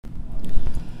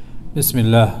بسم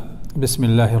الله بسم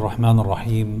الله الرحمن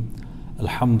الرحيم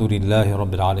الحمد لله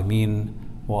رب العالمين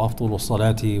وأفضل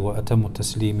الصلاة وأتم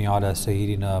التسليم على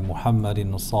سيدنا محمد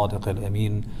الصادق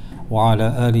الأمين وعلى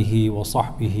آله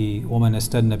وصحبه ومن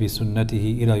استنى بسنته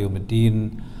إلى يوم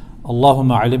الدين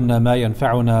اللهم علمنا ما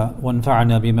ينفعنا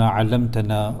وانفعنا بما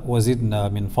علمتنا وزدنا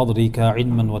من فضلك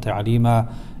علما وتعليما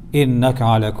إنك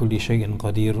على كل شيء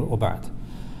قدير وبعد.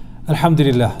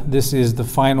 Alhamdulillah, this is the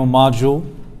final module,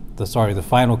 the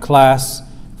final class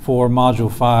for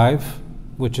module 5,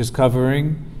 which is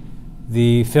covering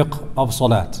the fiqh of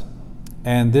salat.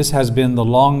 And this has been the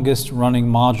longest running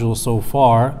module so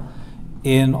far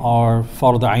in our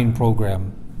Fard Ain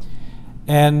program.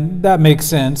 And that makes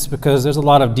sense because there's a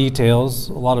lot of details,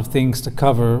 a lot of things to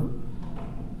cover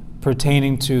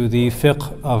pertaining to the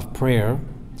fiqh of prayer,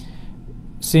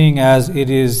 seeing as it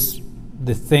is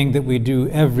the thing that we do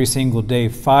every single day,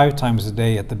 5 times a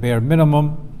day at the bare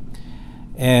minimum,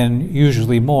 and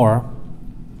usually more.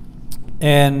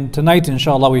 And tonight,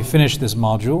 inshallah, we finish this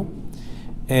module.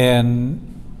 And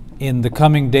in the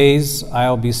coming days,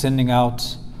 I'll be sending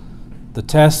out the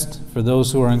test for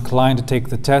those who are inclined to take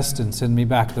the test and send me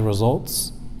back the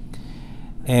results.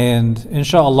 And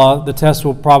inshallah, the test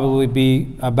will probably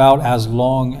be about as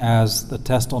long as the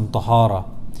test on Tahara.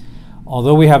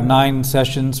 Although we have 9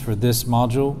 sessions for this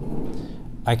module,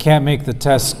 I can't make the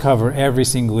test cover every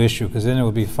single issue because then it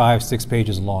would be 5-6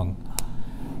 pages long.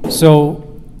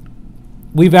 So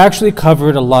we've actually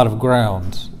covered a lot of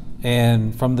ground.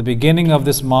 And from the beginning of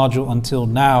this module until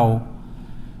now,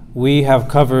 we have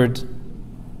covered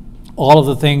all of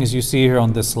the things you see here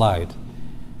on this slide.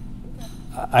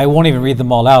 I won't even read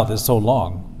them all out, it's so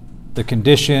long. The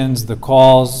conditions, the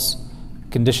cause,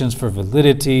 conditions for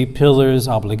validity, pillars,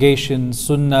 obligations,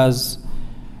 sunnahs,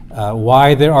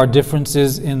 why there are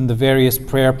differences in the various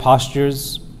prayer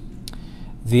postures,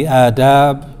 the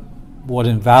adab, what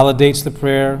invalidates the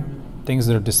prayer, things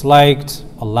that are disliked,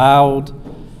 allowed,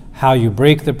 how you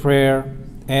break the prayer.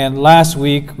 And last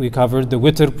week we covered the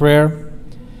witr prayer,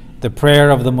 the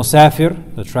prayer of the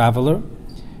musafir, the traveler,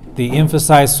 the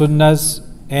emphasized sunnahs,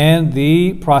 and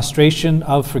the prostration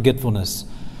of forgetfulness.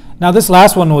 Now this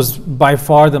last one was by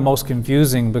far the most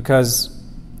confusing because,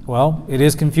 well, it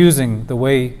is confusing the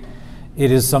way it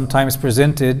is sometimes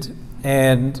presented.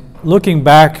 And looking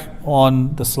back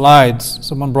on the slides,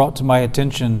 someone brought to my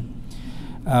attention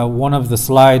one of the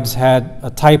slides had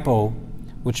a typo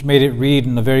which made it read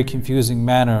in a very confusing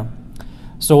manner.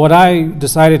 So what I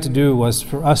decided to do was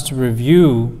for us to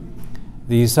review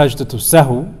the Sajdatul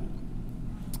Sahu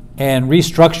and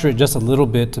restructure it just a little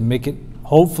bit to make it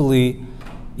hopefully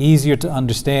easier to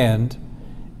understand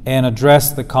and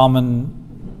address the common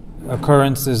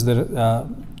occurrences that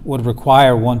would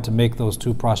require one to make those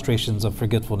 2 prostrations of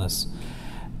forgetfulness.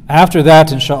 After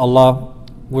that, inshallah,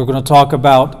 we're going to talk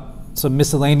about some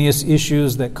miscellaneous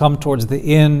issues that come towards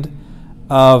the end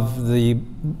of the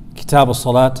Kitab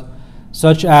al-Salat,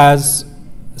 such as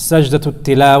Sajdatul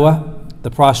Tilawa,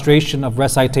 the prostration of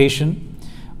recitation,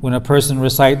 when a person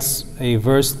recites a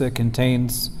verse that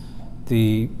contains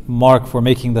the mark for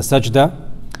making the sajda,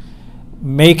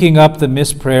 making up the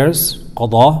missed prayers,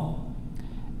 qada,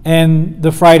 and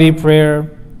the Friday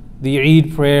prayer, the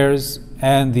Eid prayers,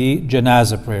 and the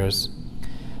Janazah prayers.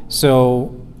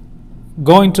 So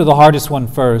going to the hardest one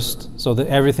first, so that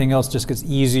everything else just gets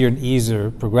easier and easier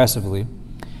progressively,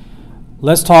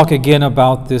 let's talk again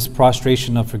about this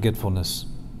prostration of forgetfulness.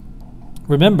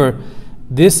 Remember,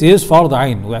 this is Fard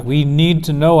Ain. We need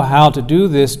to know how to do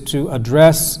this to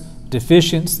address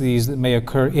deficiencies that may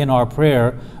occur in our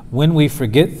prayer when we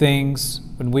forget things,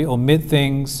 when we omit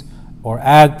things, or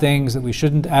add things that we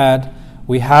shouldn't add.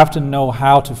 We have to know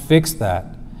how to fix that.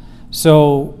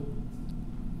 So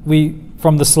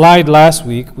from the slide last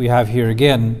week, we have here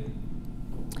again,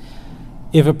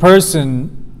 if a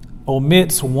person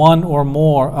omits one or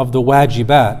more of the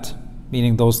wajibat,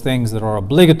 meaning those things that are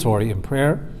obligatory in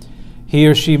prayer, he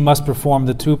or she must perform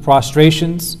the 2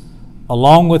 prostrations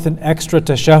along with an extra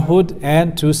tashahhud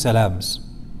and 2 salams.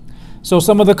 So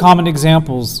some of the common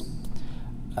examples,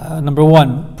 number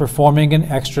 1, performing an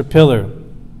extra pillar.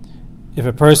 If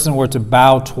a person were to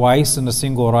bow twice in a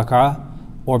single rak'ah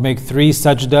or make 3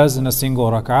 sajdas in a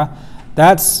single rak'ah,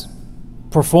 that's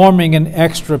performing an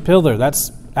extra pillar.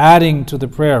 That's adding to the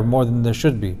prayer more than there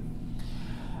should be.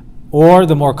 Or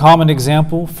the more common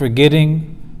example,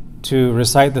 forgetting to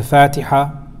recite the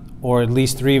Fatiha or at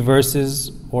least 3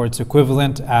 verses or its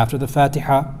equivalent after the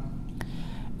Fatiha.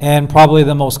 And probably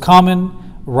the most common,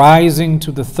 rising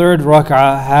to the 3rd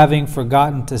rak'ah having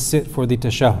forgotten to sit for the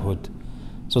tashahhud.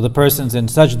 So the person's in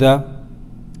sajda,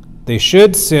 they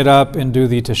should sit up and do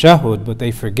the tashahhud, but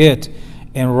they forget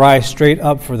and rise straight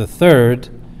up for the third,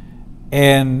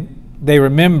 and they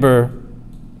remember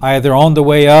either on the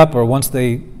way up or once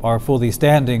they are fully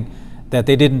standing that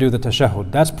they didn't do the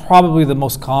tashahhud. That's probably the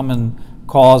most common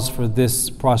cause for this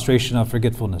prostration of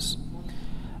forgetfulness.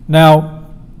 Now,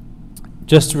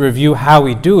 just to review how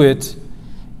we do it,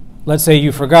 let's say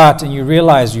you forgot and you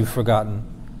realize you've forgotten.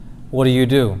 What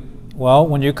do? Well,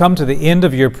 when you come to the end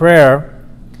of your prayer,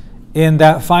 in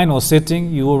that final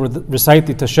sitting, you will recite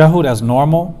the tashahhud as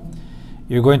normal.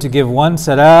 You're going to give one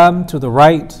salam to the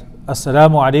right,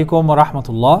 assalamu alaikum wa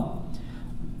rahmatullah.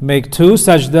 Make 2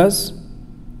 sajdas,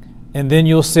 and then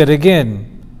you'll sit again.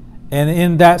 And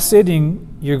in that sitting,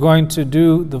 you're going to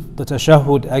do the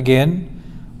tashahhud again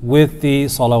with the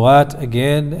salawat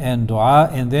again and dua,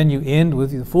 and then you end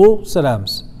with the full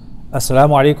salams. Assalamu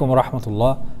alaikum wa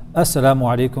rahmatullah. Assalamu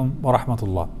alaikum wa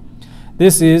rahmatullah.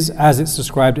 This is as it's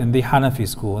described in the Hanafi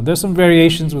school. And there's some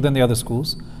variations within the other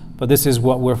schools, but this is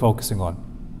what we're focusing on.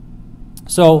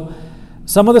 So,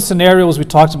 some of the scenarios we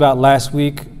talked about last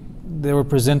week, they were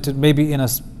presented maybe in a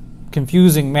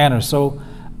confusing manner. So,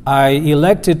 I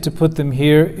elected to put them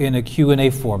here in a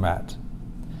Q&A format.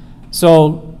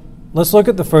 So, let's look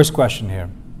at the first question here.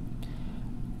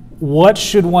 What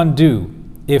should one do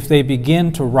if they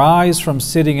begin to rise from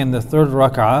sitting in the third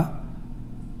rak'ah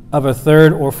of a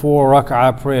third or 4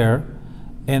 rak'ah prayer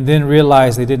and then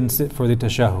realize they didn't sit for the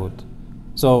tashahhud?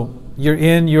 So you're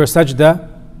in your sajda,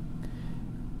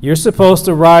 you're supposed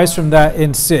to rise from that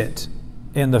and sit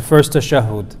in the first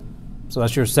tashahhud. So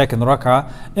that's your second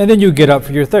rak'ah, and then you get up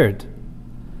for your third.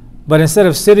 But instead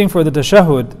of sitting for the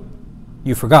tashahhud,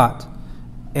 you forgot,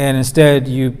 and instead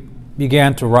you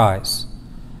began to rise.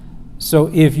 So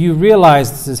if you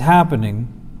realize this is happening,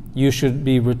 you should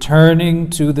be returning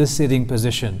to the sitting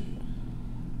position.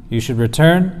 You should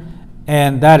return,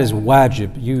 and that is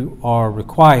wajib. You are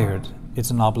required. It's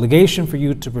an obligation for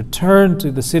you to return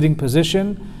to the sitting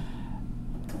position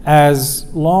as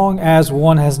long as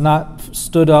one has not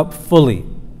stood up fully.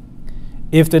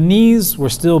 If the knees were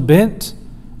still bent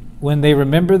when they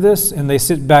remember this and they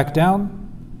sit back down,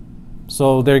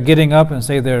 so they're getting up and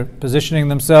say they're positioning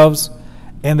themselves,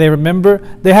 and they remember,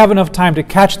 they have enough time to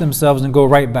catch themselves and go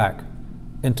right back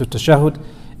into tashahhud.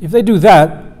 If they do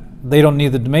that, they don't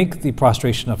need to make the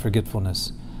prostration of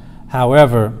forgetfulness.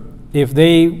 However, if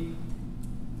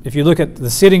you look at the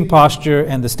sitting posture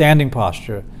and the standing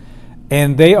posture,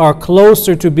 and they are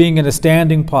closer to being in a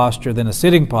standing posture than a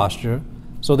sitting posture,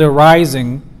 so they're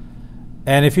rising,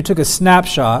 and if you took a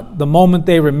snapshot, the moment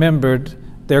they remembered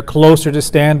they're closer to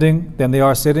standing than they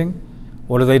are sitting,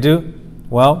 what do?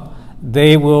 Well,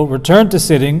 they will return to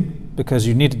sitting because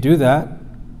you need to do that.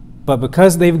 But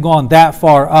because they've gone that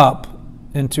far up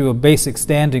into a basic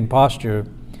standing posture,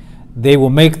 they will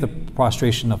make the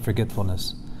prostration of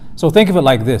forgetfulness. So think of it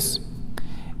like this.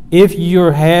 If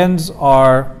your hands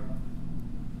are,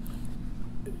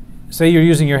 say you're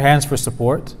using your hands for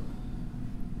support,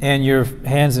 and your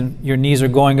hands and your knees are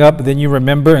going up, but then you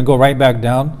remember and go right back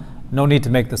down, no need to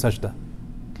make the sajda.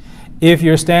 If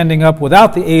you're standing up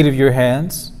without the aid of your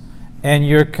hands, and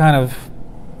you're kind of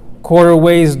quarter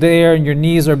ways there and your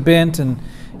knees are bent and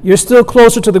you're still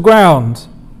closer to the ground,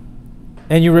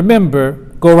 and you remember,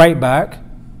 go right back,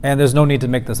 and there's no need to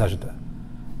make the sajda.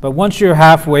 But once you're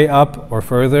halfway up or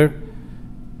further,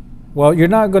 well, you're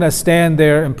not going to stand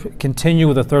there and continue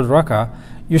with the third rak'ah.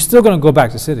 You're still going to go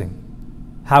back to sitting.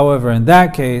 However, in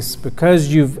that case,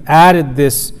 because you've added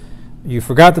this, you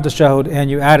forgot the tashahhud and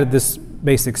you added this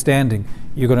basic standing,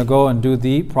 you're going to go and do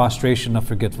the prostration of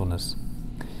forgetfulness.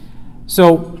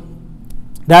 So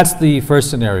that's the first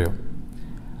scenario.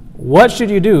 What should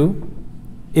you do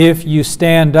if you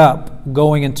stand up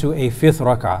going into a 5th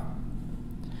rak'ah?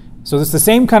 So it's the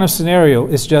same kind of scenario,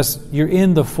 it's just you're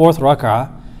in the 4th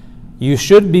rak'ah, you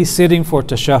should be sitting for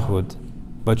tashahhud,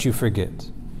 but you forget.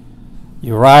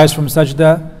 You rise from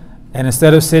sajda, and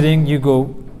instead of sitting, you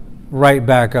go right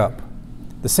back up.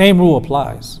 The same rule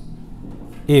applies.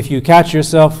 If you catch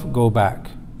yourself, go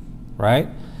back, right?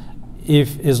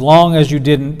 As long as you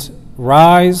didn't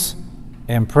rise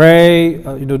and pray,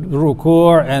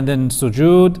 ruku' and then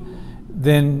sujood,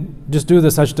 then just do the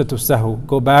sajdatul sahw.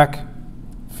 Go back,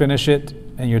 finish it,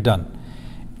 and you're done.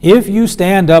 If you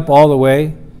stand up all the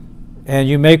way and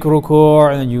you make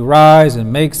ruku' and you rise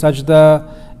and make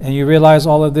sajda and you realize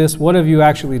all of this, what have you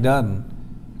actually done?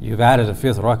 You've added a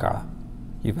 5th rak'ah.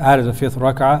 You've added a 5th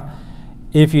rak'ah.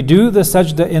 If you do the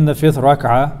sajda in the 5th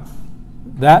rak'ah,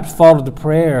 that fard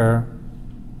prayer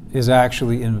is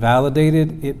actually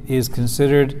invalidated. It is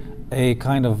considered a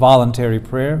kind of voluntary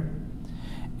prayer.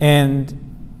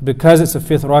 And because it's a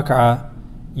 5th rak'ah,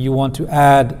 you want to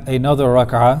add another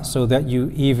rak'ah so that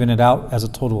you even it out as a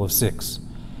total of 6.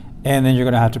 And then you're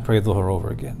going to have to pray dhuhr over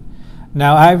again.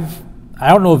 Now, I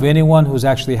don't know of anyone who's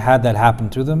actually had that happen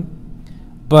to them,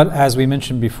 but as we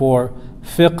mentioned before,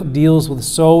 fiqh deals with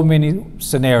so many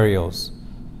scenarios.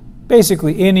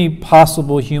 Basically, any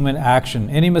possible human action,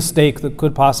 any mistake that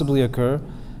could possibly occur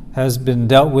has been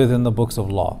dealt with in the books of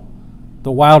law.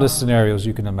 The wildest scenarios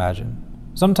you can imagine.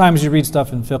 Sometimes you read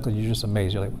stuff in fiqh and you're just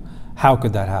amazed. You're like, how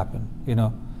could that happen?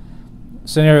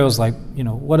 Scenarios like,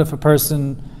 what if a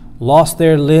person lost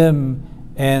their limb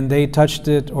and they touched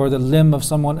it, or the limb of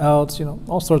someone else,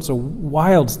 all sorts of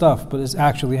wild stuff, but it's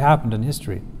actually happened in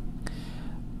history.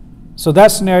 So that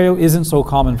scenario isn't so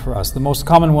common for us. The most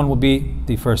common one will be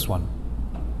the first one.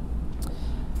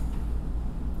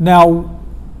 Now,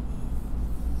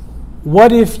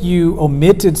 what if you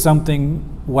omitted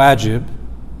something wajib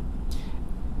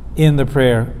in the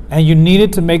prayer and you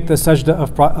needed to make the sajda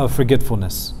of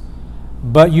forgetfulness,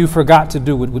 but you forgot to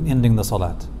do it when ending the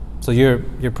salat? So you're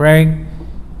praying,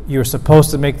 you're supposed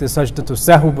to make the sajda to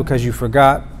sahw because you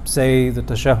forgot, say the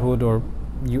tashahhud, or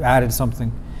you added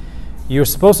something. You're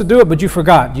supposed to do it, but you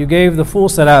forgot. You gave the full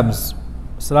salams.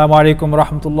 Assalamu alaikum wa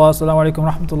rahmatullah, assalamu alaikum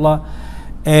wa rahmatullah.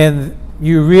 And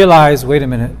you realize, wait a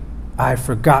minute, I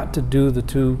forgot to do the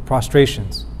 2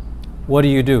 prostrations. What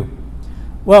do?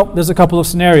 Well, there's a couple of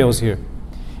scenarios here.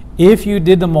 If you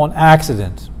did them on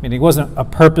accident, meaning it wasn't a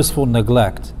purposeful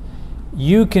neglect,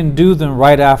 you can do them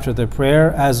right after the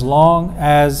prayer as long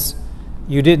as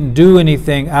you didn't do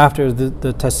anything after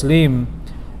the taslim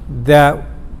that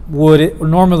would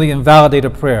normally invalidate a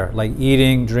prayer, like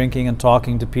eating, drinking, and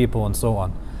talking to people and so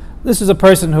on. This is a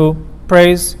person who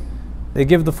prays, they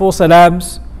give the full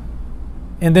salams,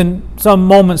 and then some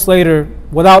moments later,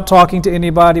 without talking to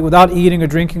anybody, without eating or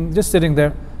drinking, just sitting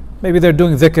there, maybe they're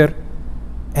doing dhikr,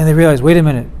 and they realize, wait a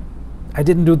minute, I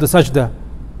didn't do the sajda,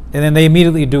 and then they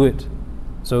immediately do it.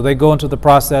 So they go into the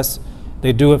process,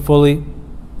 they do it fully,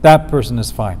 that person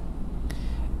is fine.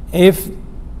 If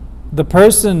the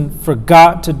person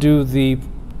forgot to do the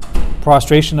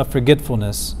prostration of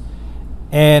forgetfulness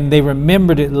and they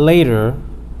remembered it later,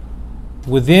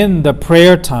 within the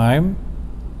prayer time,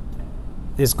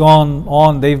 it's gone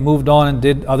on, they've moved on and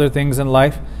did other things in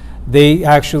life, they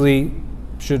actually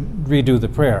should redo the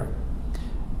prayer.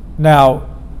 Now,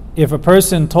 if a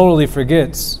person totally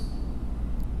forgets,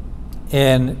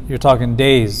 and you're talking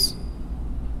days,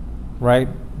 right?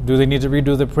 Do they need to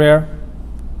redo the prayer?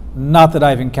 Not that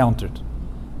I've encountered.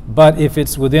 But if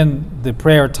it's within the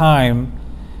prayer time,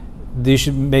 they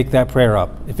should make that prayer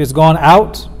up. If it's gone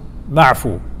out,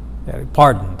 ma'fu,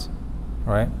 pardoned,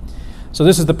 right? So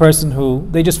this is the person who,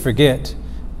 they just forget,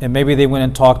 and maybe they went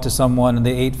and talked to someone and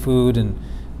they ate food and,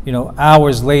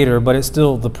 hours later, but it's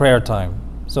still the prayer time.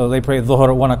 So they prayed dhuhr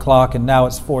at 1 o'clock and now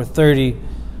it's 4:30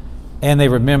 and they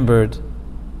remembered.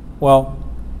 Well,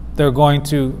 they're going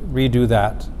to redo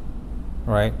that,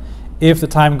 right? If the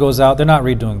time goes out, they're not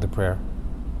redoing the prayer.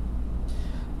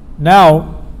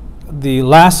 Now, the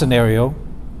last scenario,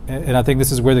 and I think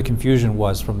this is where the confusion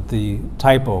was from the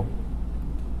typo.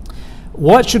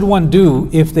 What should one do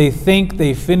if they think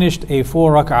they finished a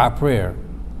 4 rak'ah prayer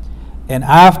and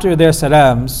after their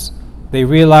salams they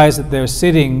realize that their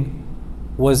sitting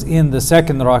was in the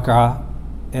 2nd rak'ah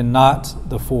and not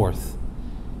the 4th?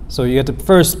 So you have to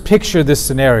first picture this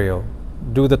scenario,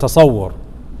 do the tasawwur.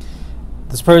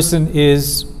 This person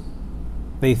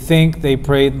they think they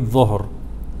prayed dhuhr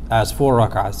as 4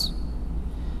 rak'ahs.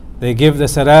 They give the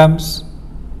salams,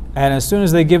 and as soon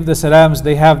as they give the salams,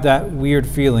 they have that weird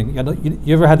feeling.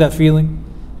 You ever had that feeling?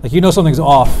 Like something's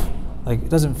off. Like it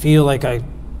doesn't feel like I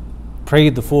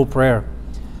prayed the full prayer.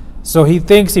 So he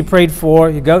thinks he prayed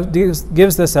 4, he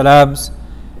gives the salams,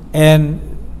 and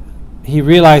he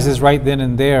realizes right then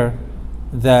and there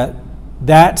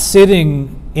that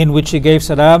sitting in which he gave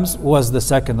salams was the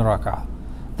 2nd rak'ah.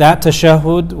 That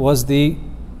tashahhud was the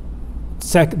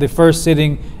first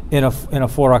sitting in a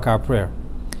 4 rak'ah prayer.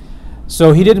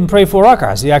 So he didn't pray 4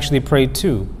 rak'ahs, he actually prayed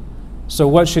 2. So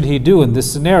what should he do in this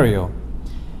scenario?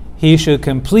 He should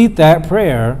complete that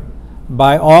prayer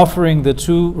by offering the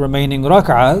 2 remaining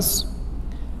rak'ahs,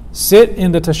 sit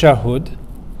in the tashahhud,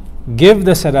 give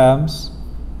the salams,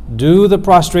 do the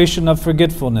prostration of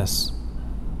forgetfulness.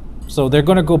 So they're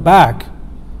going to go back.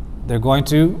 They're going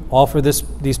to offer these 2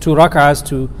 rak'ahs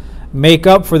to make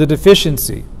up for the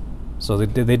deficiency. So he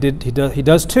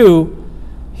does 2,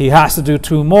 he has to do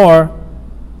 2 more,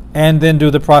 and then do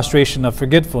the prostration of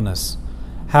forgetfulness.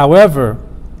 However,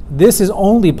 this is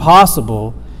only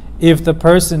possible if the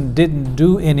person didn't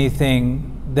do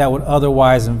anything that would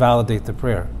otherwise invalidate the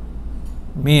prayer.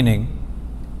 Meaning,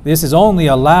 This is only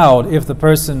allowed if the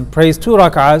person prays 2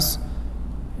 rak'ahs,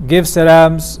 gives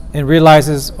salams, and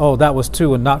realizes, oh, that was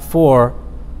 2 and not 4.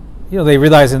 They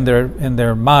realize in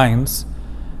their minds,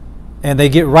 and they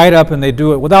get right up and they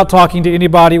do it without talking to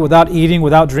anybody, without eating,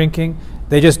 without drinking.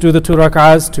 They just do the 2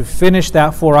 rak'ahs to finish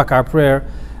that 4 rak'ah prayer.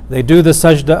 They do the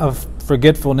sajda of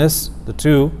forgetfulness, the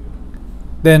 2,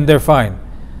 then they're fine.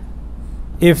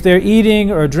 If they're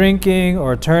eating or drinking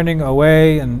or turning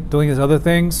away and doing these other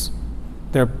things,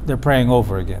 they're praying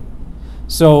over again.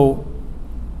 So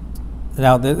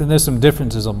now there's some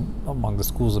differences among the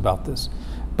schools about this,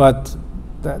 but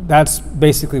that's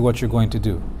basically what you're going to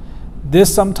do.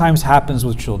 This sometimes happens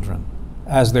with children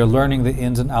as they're learning the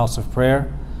ins and outs of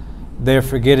prayer. They're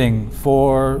forgetting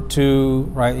 4,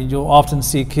 2, right? You'll often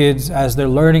see kids as they're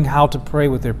learning how to pray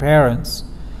with their parents,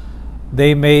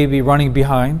 they may be running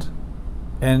behind.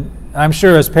 And I'm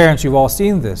sure as parents you've all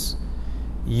seen this.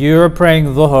 You're praying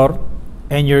dhuhr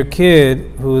and your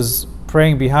kid who's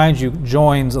praying behind you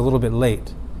joins a little bit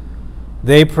late.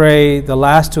 They pray the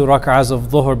last 2 rak'ahs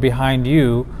of dhuhr behind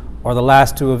you, or the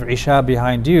last 2 of isha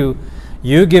behind you.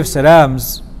 You give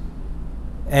salams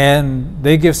and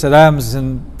they give salams,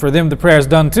 and for them the prayer is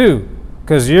done too,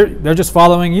 because they're just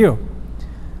following you.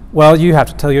 Well, you have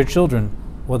to tell your children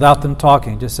without them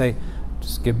talking, just say,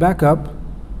 just get back up,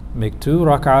 make 2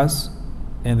 rak'ahs,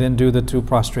 and then do the 2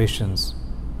 prostrations.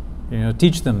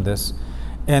 Teach them this.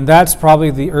 And that's probably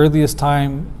the earliest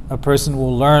time a person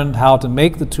will learn how to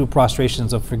make the 2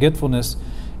 prostrations of forgetfulness.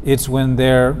 It's when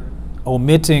they're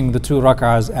omitting the 2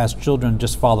 rak'ahs as children,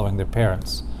 just following their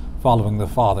parents, following the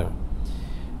father.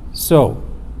 So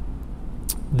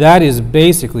that is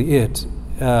basically it.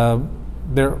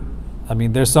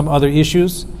 There's some other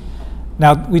issues.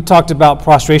 Now, we talked about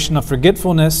prostration of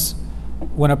forgetfulness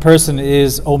when a person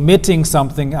is omitting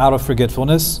something out of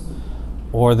forgetfulness,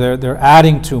 or they're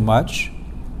adding too much.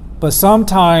 But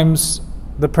sometimes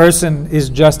the person is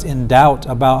just in doubt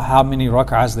about how many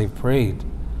rak'ahs they've prayed.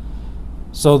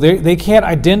 So they can't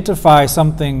identify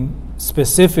something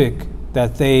specific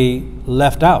that they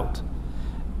left out.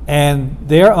 And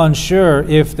they're unsure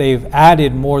if they've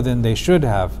added more than they should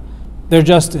have. They're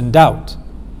just in doubt.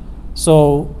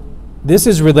 So this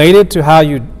is related to how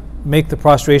you make the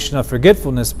prostration of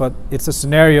forgetfulness, but it's a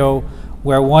scenario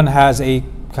where one has a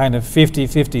kind of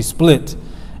 50-50 split,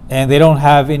 and they don't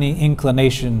have any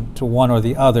inclination to one or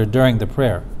the other during the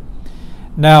prayer.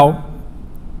 Now,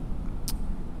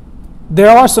 there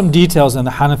are some details in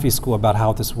the Hanafi school about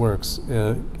how this works.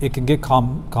 It can get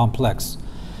complex.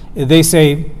 They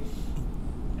say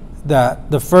that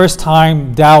the first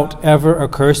time doubt ever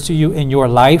occurs to you in your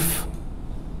life,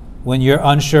 when you're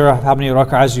unsure of how many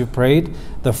rak'ahs you've prayed,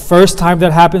 the first time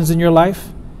that happens in your life,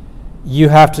 you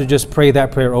have to just pray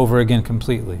that prayer over again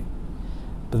completely.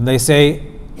 But they say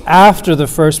after the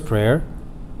first prayer,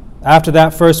 after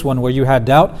that first one where you had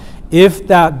doubt, if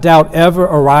that doubt ever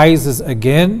arises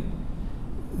again,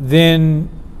 then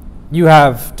you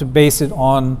have to base it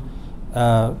on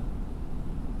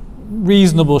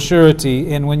reasonable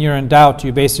surety, and when you're in doubt,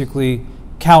 you basically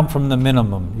count from the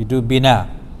minimum. You do bina.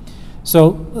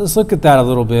 So let's look at that a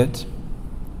little bit.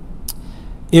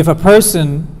 If a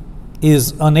person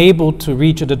is unable to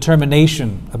reach a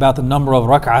determination about the number of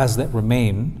rak'ahs that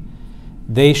remain,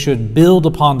 they should build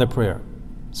upon the prayer.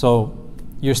 So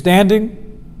you're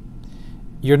standing,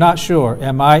 you're not sure,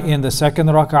 am I in the 2nd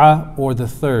rak'ah or the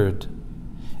 3rd?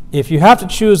 If you have to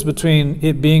choose between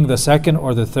it being the 2nd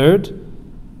or the 3rd,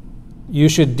 you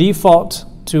should default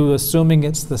to assuming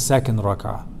it's the 2nd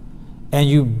rak'ah, and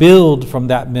you build from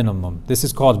that minimum. This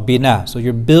is called bina. So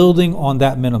you're building on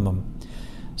that minimum.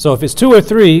 So if it's 2 or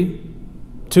 3,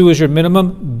 2 is your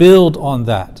minimum, build on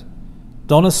that.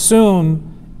 Don't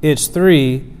assume it's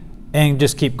 3 and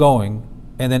just keep going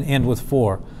and then end with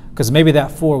 4, because maybe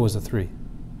that 4 was a 3,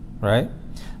 right?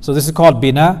 So this is called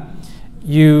bina.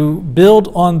 You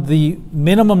build on the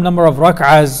minimum number of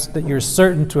rak'ahs that you're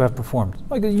certain to have performed.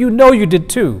 Like you did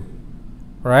 2,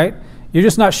 right? You're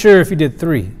just not sure if you did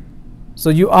 3. So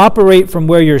you operate from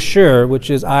where you're sure, which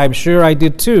is I'm sure I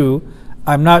did 2,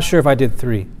 I'm not sure if I did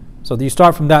 3. So you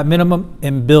start from that minimum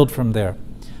and build from there.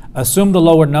 Assume the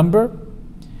lower number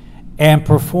and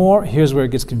perform. Here's where it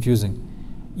gets confusing.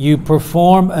 You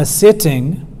perform a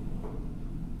sitting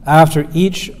after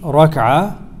each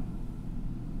rak'ah,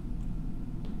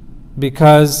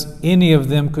 because any of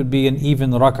them could be an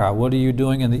even rak'ah. What are you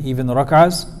doing in the even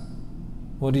rak'ahs?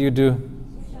 What do? You're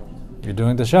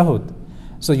doing the shahud.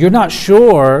 So you're not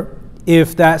sure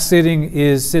if that sitting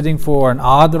is sitting for an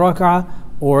odd rak'ah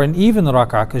or an even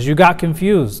rak'ah, because you got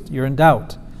confused, you're in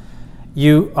doubt.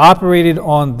 You operated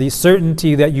on the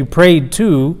certainty that you prayed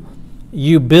 2,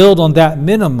 you build on that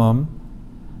minimum,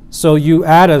 so you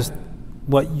add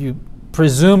what you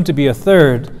presume to be a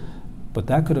third, but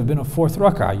that could have been a fourth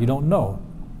rak'ah. You don't know,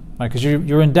 right? Because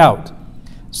you're in doubt.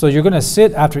 So you're going to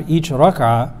sit after each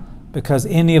rak'ah, because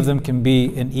any of them can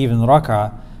be an even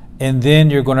rak'ah, and then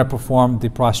you're going to perform the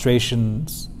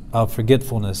prostrations of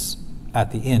forgetfulness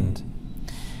at the end.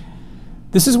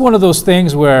 This is one of those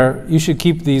things where you should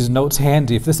keep these notes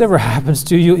handy. If this ever happens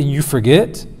to you and you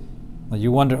forget,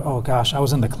 you wonder, oh gosh, I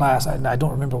was in the class, I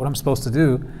don't remember what I'm supposed to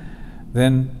do,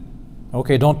 then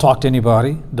okay, don't talk to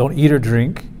anybody, don't eat or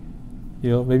drink.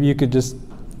 Maybe you could just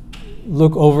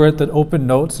look over at the open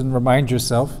notes and remind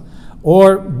yourself.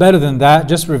 Or better than that,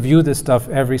 just review this stuff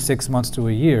every 6 months to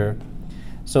a year,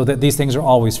 so that these things are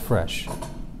always fresh.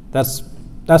 That's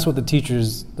what the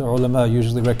teachers, the ulama,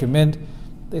 usually recommend.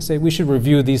 They say we should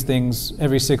review these things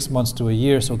every 6 months to a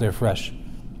year so they're fresh.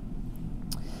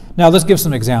 Now let's give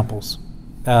some examples.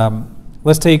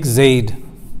 Let's take Zayd.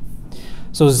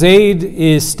 So Zayd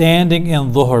is standing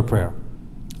in Dhuhr prayer,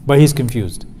 but he's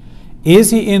confused.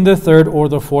 Is he in the third or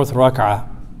the fourth rak'ah?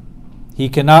 He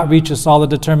cannot reach a solid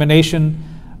determination.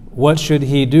 What should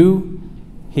he do?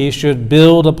 He should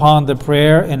build upon the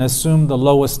prayer and assume the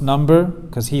lowest number,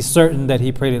 because he's certain that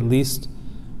he prayed at least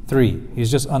 3.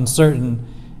 He's just uncertain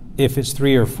if it's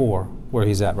 3 or 4 where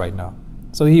he's at right now.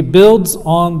 So he builds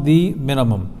on the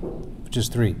minimum, which is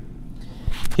 3.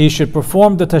 He should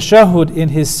perform the tashahhud in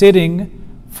his sitting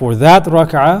for that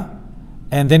rak'ah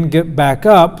and then get back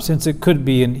up, since it could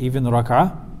be an even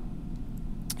rak'ah.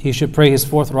 He should pray his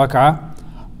fourth rak'ah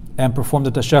and perform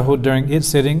the tashahhud during its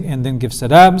sitting and then give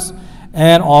salams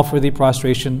and offer the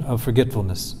prostration of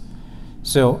forgetfulness.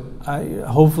 So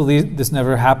hopefully this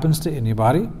never happens to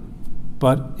anybody,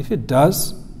 but if it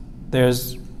does,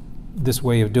 there's this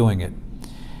way of doing it.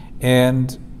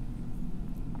 And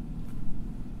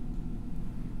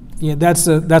that's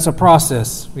a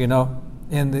process,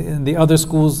 In the other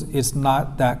schools, it's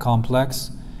not that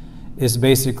complex. It's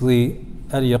basically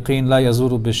al-yaqeen la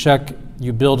yazuru bishak.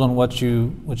 You build on what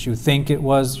you think it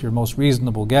was, your most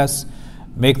reasonable guess.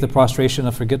 Make the prostration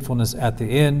of forgetfulness at the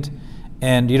end,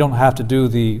 and you don't have to do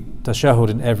the tashahhud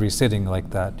in every sitting like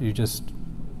that. You just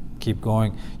keep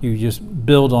going. You just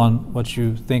build on what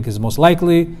you think is most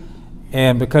likely,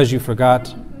 and because you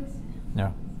forgot.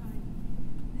 Yeah.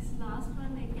 This last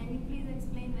one, can you please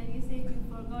explain when you say you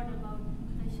forgot about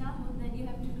tashahhud, then you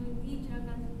have to do each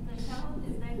rak'ah tashahhud?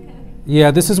 Is that correct?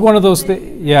 Yeah, this is one of those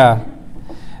things. Yeah.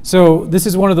 So this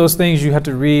is one of those things you have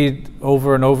to read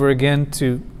over and over again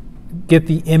to get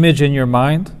the image in your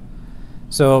mind.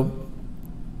 So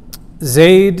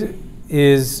Zayd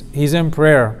he's in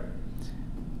prayer.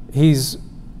 He's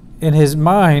in his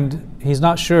mind, he's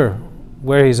not sure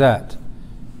where he's at.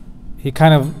 He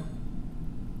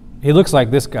looks like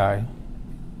this guy.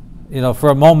 For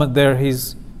a moment there,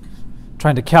 he's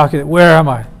trying to calculate, where am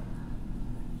I?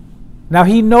 Now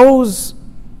he knows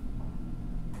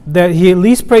that he at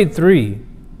least prayed 3,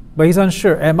 but he's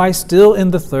unsure. Am I still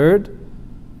in the third?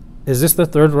 Is this the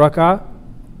third rak'ah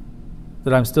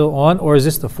that I'm still on, or is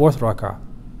this the fourth rak'ah?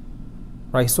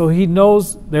 Right, so he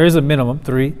knows there is a minimum,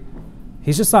 3.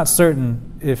 He's just not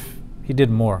certain if he did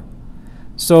more.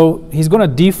 So he's going to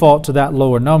default to that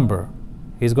lower number.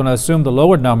 He's going to assume the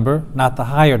lower number, not the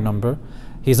higher number.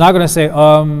 He's not going to say,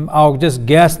 I'll just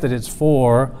guess that it's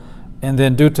 4 and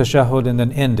then do tashahhud and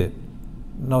then end it.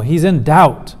 No, he's in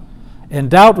doubt.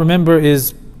 And doubt, remember,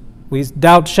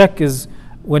 shak is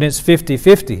when it's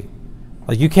 50-50.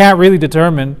 Like, you can't really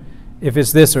determine if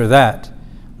it's this or that.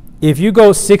 If you go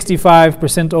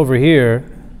 65% over here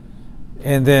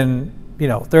and then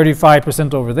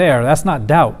 35% over there, that's not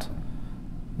doubt.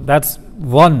 That's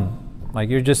one. Like,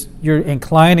 you're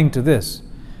inclining to this.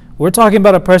 We're talking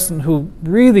about a person who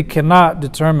really cannot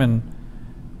determine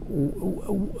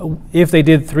if they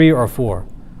did 3 or 4.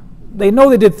 They know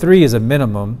they did 3 as a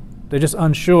minimum. They're just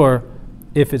unsure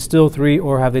if it's still 3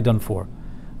 or have they done 4.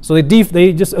 So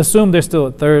they just assume they're still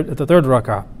at the third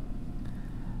rak'ah.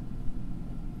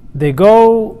 They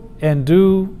go and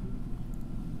do,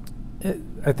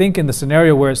 I think in the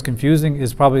scenario where it's confusing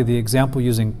is probably the example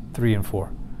using 3 and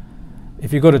 4.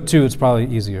 If you go to 2, it's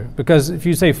probably easier. Because if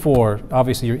you say 4,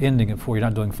 obviously you're ending at 4, you're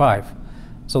not doing 5.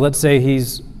 So let's say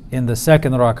he's in the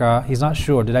second rak'ah, he's not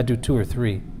sure, did I do 2 or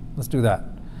 3? Let's do that.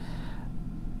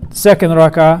 Second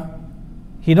rak'ah,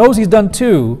 he knows he's done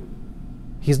 2,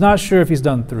 he's not sure if he's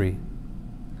done 3.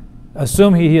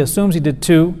 He assumes he did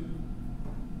 2,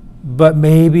 but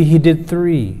maybe he did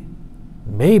 3.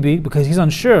 Maybe, because he's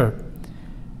unsure.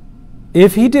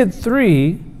 If he did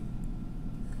 3,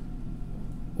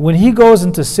 when he goes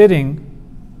into sitting,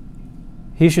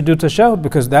 he should do tashahhud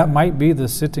because that might be the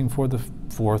sitting for the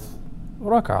fourth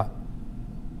rak'ah,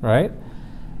 right?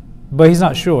 But he's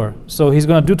not sure. So he's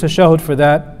going to do tashahhud for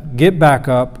that, get back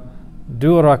up,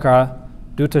 do a rak'ah,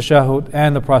 do tashahhud,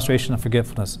 and the prostration of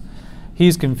forgetfulness.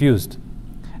 He's confused.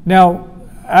 Now,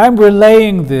 I'm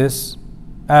relaying this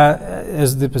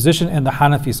as the position in the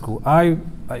Hanafi school. I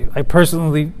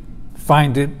personally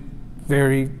find it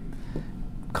very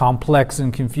complex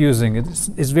and confusing.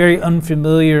 It's very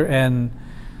unfamiliar, and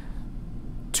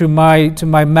to my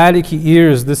Maliki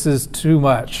ears, this is too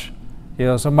much.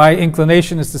 So my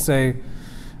inclination is to say,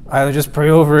 either just pray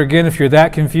over again if you're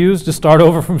that confused, just start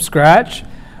over from scratch,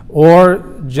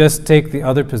 or just take the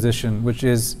other position, which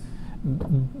is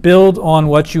build on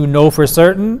what you know for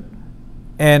certain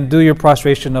and do your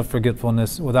prostration of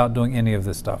forgetfulness without doing any of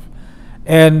this stuff.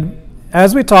 And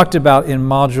as we talked about in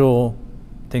module,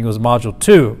 I think it was module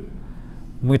 2,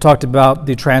 when we talked about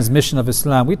the transmission of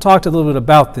Islam, we talked a little bit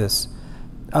about this,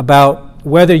 about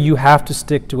whether you have to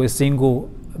stick to a single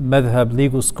madhab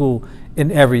legal school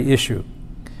in every issue.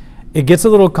 It gets a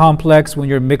little complex when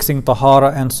you're mixing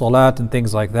tahara and salat and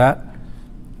things like that.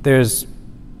 There's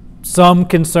some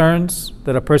concerns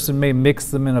that a person may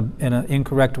mix them in an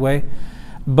incorrect way,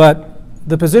 but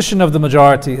the position of the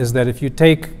majority is that if you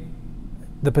take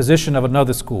the position of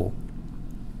another school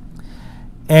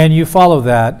and you follow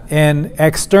that, and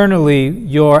externally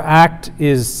your act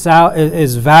is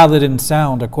valid and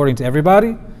sound according to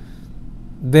everybody,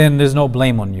 then there's no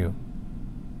blame on you.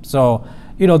 So,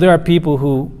 there are people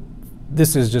who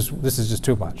this is just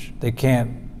too much. They can't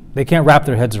wrap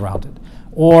their heads around it,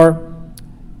 or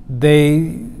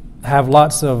they have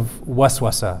lots of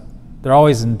waswasa. They're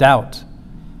always in doubt,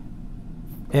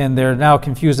 and they're now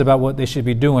confused about what they should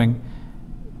be doing.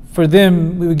 For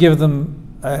them, we would give them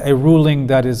a ruling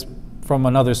that is from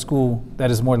another school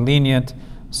that is more lenient,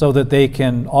 so that they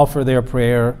can offer their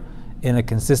prayer in a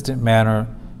consistent manner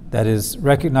that is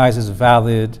recognized as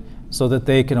valid, so that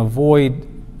they can avoid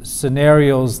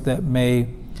scenarios that may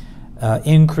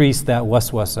increase that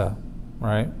waswasa,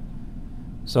 right?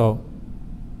 So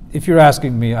if you're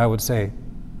asking me, I would say,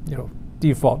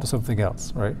 default to something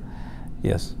else, right?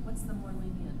 Yes. What's the more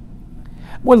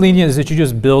lenient? More lenient is that you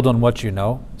just build on what you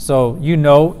know. So you're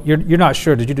not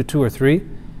sure, did you do 2 or 3?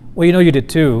 Well, you did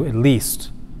 2 at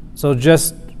least. So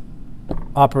just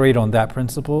operate on that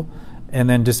principle, and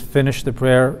then just finish the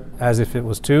prayer as if it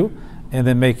was 2, and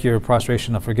then make your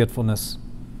prostration of forgetfulness,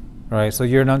 right? So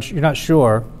you're not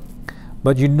sure,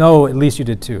 but at least you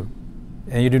did 2,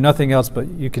 and you do nothing else but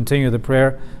you continue the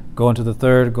prayer, go into the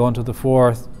 3rd, go into the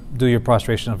 4th, do your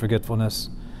prostration of forgetfulness,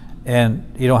 and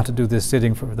you don't have to do this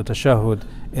sitting for the tashahhud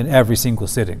in every single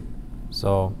sitting.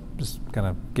 So just kind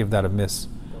of give that a miss.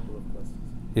 Couple of questions.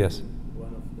 Yes.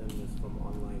 One of them is from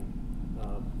online.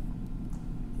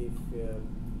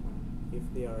 If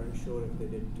they are unsure if they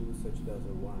did 2 sajdas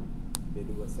or 1, they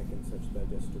do a second sajda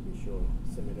just to be sure,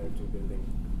 similar to building.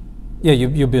 Yeah,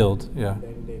 you build. Yeah.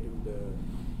 Then they do the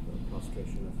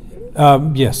prostration of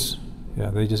forgetfulness. Yes. Yeah,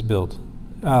 they just build.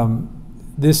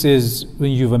 This is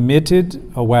when you've omitted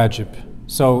a wajib.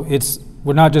 So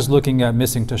we're not just looking at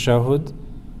missing tashahhud.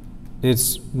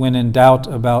 It's when in doubt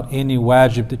about any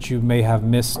wajib that you may have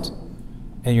missed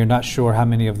and you're not sure how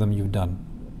many of them you've done.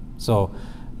 So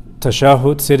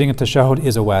tashahhud, sitting in tashahhud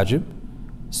is a wajib.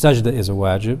 Sajda is a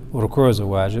wajib. Ruku' is a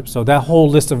wajib. So that whole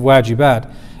list of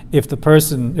wajibat, if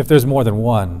there's more than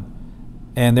one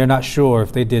and they're not sure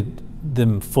if they did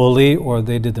them fully or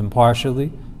they did them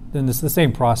partially, then it's the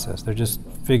same process. They're just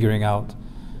figuring out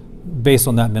based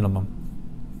on that minimum.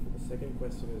 The second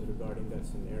question is regarding that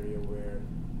scenario where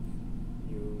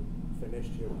you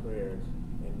finished your prayers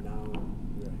and now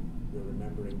you're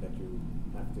remembering that you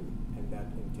have to, and that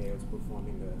entails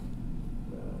performing the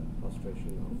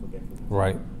prostration of forgetfulness.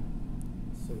 Right.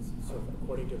 So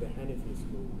according to the Hanafi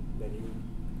school, then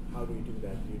how do you do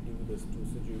that? Do you do this 2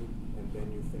 sujood and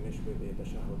then you finish with a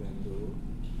tashahhud and durud,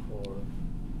 or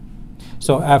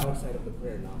So after, outside of the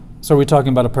prayer now? so are we talking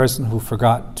about a person who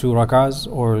forgot 2 rak'ahs,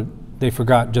 or they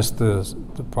forgot just the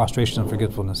prostration of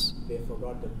forgetfulness? They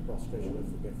forgot the prostration of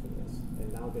forgetfulness,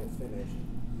 and now they're finished.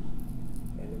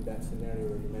 And in that scenario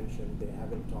where you mentioned they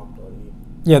haven't talked or eaten,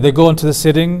 Yeah, they go into the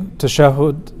sitting,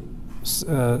 tashahhud,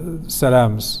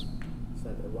 salams.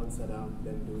 one salam,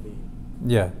 then do the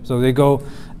Yeah, so they're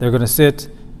going to sit,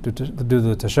 do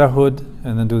the tashahhud,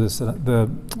 and then do the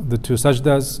 2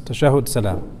 sajdas, tashahhud,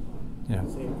 salam. Yeah,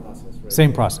 same process, right?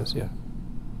 same process, yeah.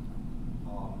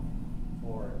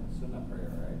 For sunnah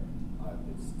prayer, right?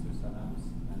 It's 2 salams,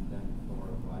 and then for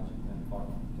wajib and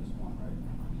farz, just 1, right?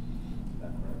 Is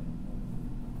that correct?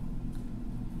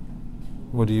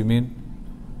 What do you mean?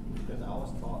 Because I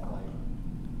was taught,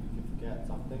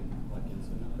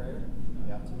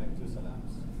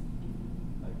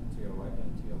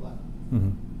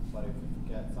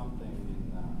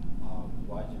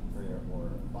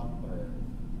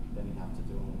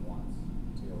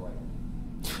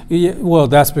 Yeah, well,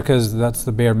 that's because that's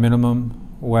the bare minimum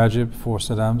wajib for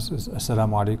salams is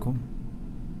assalamu alaikum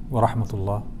wa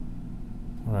rahmatullah.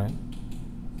 Right?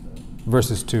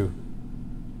 Verses 2.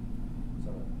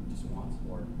 So just once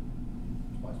or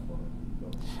twice for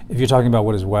both? If you're talking about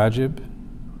what is wajib,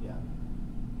 Yeah.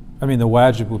 I mean the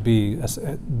wajib would be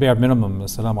bare minimum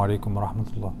assalamu alaikum wa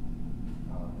rahmatullah.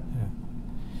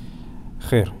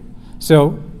 Okay. Yeah. Khair.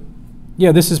 So,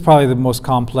 yeah, this is probably the most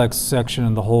complex section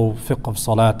in the whole fiqh of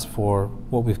salat for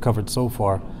what we've covered so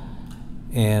far.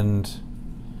 And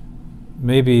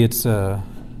maybe it's the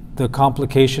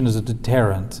complication is a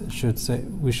deterrent.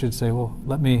 We should say, well,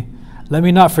 let me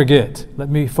not forget. Let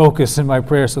me focus in my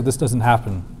prayer so this doesn't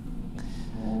happen.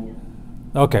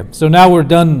 Okay, so now we're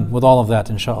done with all of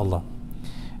that, inshallah.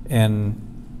 And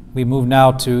we move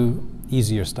now to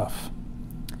easier stuff.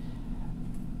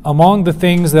 Among the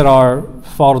things that are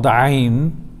fard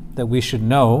ayn that we should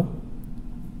know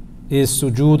is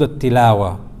sujood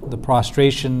at-tilawa, the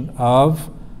prostration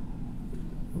of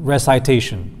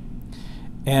recitation.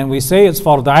 And we say it's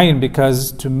fard ayn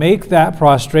because to make that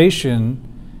prostration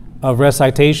of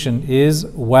recitation is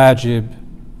wajib.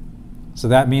 So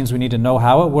that means we need to know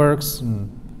how it works and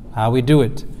how we do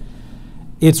it.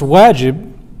 It's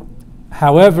wajib,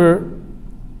 however,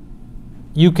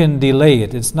 you can delay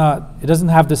it. It doesn't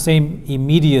have the same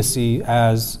immediacy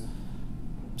as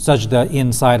sajda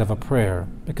inside of a prayer.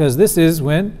 Because this is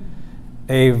when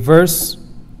a verse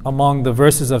among the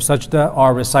verses of sajda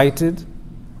are recited.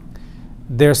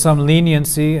 There's some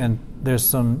leniency and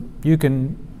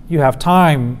you have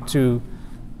time to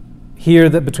hear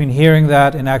that between hearing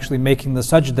that and actually making the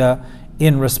sajda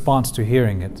in response to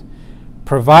hearing it.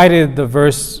 Provided the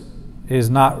verse is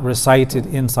not recited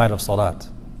inside of salat.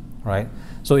 Right?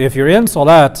 So if you're in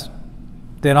salat,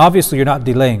 then obviously you're not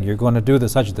delaying, you're going to do the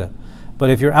sajda. But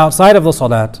if you're outside of the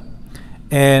salat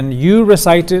and you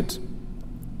recite it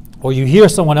or you hear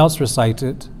someone else recite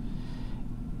it,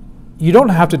 you don't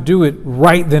have to do it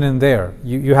right then and there.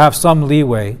 You have some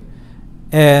leeway,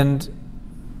 and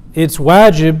it's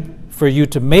wajib for you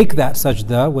to make that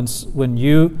sajda when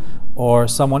you or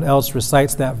someone else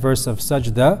recites that verse of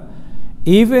sajda,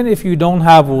 even if you don't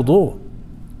have wudu.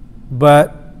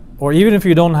 Or even if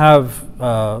you don't have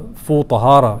full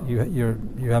tahara, you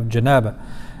have janaba.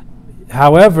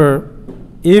 However,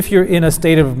 if you're in a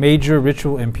state of major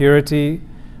ritual impurity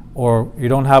or you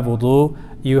don't have wudu,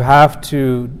 you have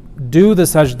to do the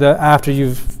sajda after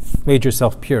you've made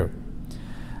yourself pure.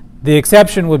 The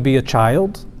exception would be a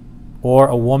child or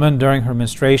a woman during her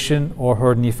menstruation or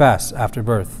her nifas after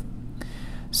birth.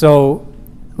 So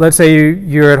let's say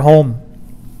you're at home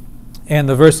and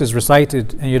the verse is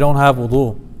recited and you don't have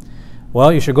wudu.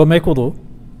 Well, you should go make wudu,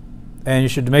 and you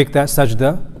should make that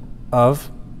sajda of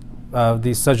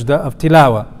the sajda of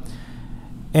tilawa.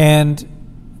 And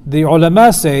the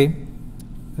ulama say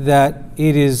that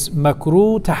it is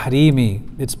makruh tahrimi,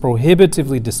 it's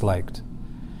prohibitively disliked,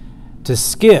 to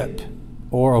skip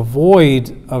or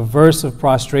avoid a verse of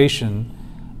prostration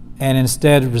and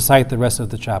instead recite the rest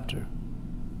of the chapter.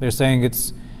 They're saying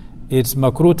it's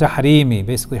makruh tahrimi,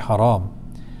 basically haram,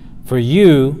 for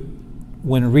you,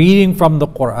 when reading from the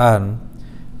Quran,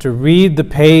 to read the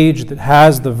page that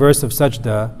has the verse of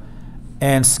sajda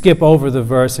and skip over the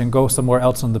verse and go somewhere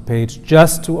else on the page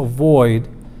just to avoid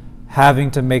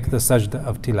having to make the sajda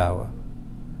of tilawa.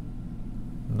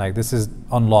 Like, this is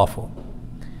unlawful.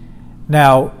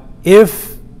 Now,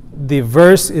 if the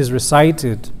verse is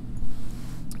recited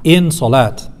in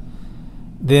salat,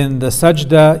 then the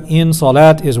sajda in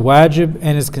salat is wajib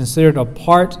and is considered a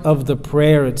part of the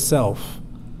prayer itself.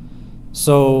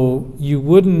 So you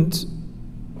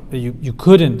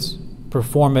couldn't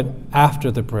perform it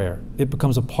after the prayer. It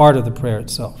becomes a part of the prayer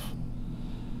itself.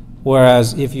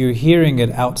 Whereas if you're hearing it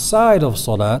outside of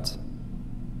salat,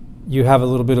 you have a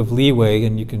little bit of leeway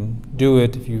and you can do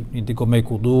it if you need to go make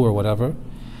wudu or whatever.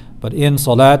 But in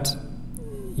salat,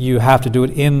 you have to do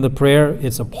it in the prayer.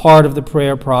 It's a part of the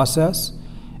prayer process.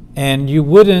 And you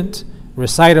wouldn't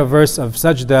recite a verse of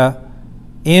sajda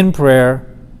in prayer,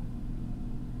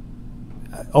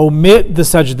 omit the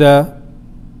sajda,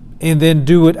 and then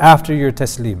do it after your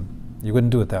taslim. You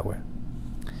wouldn't do it that way.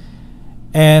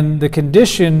 And the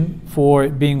condition for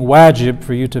it being wajib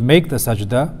for you to make the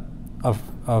sajda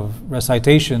of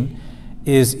recitation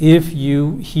is if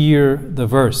you hear the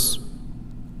verse.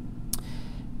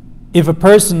 If a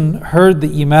person heard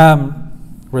the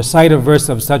imam recite a verse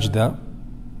of sajda,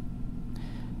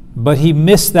 but he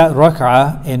missed that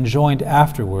rak'ah and joined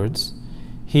afterwards,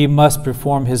 he must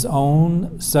perform his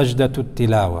own sajdatut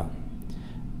tilawa.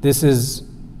 This is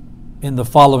in the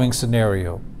following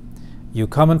scenario. You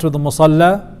come into the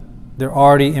musalla, they're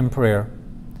already in prayer.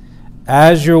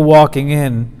 as you're walking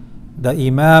in, the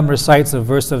Imam recites a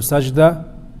verse of sajda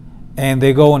and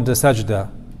they go into sajda.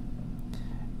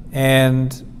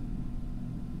 And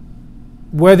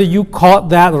whether you caught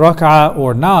that rak'ah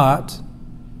or not,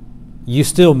 you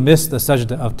still missed the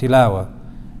sajda of tilawah.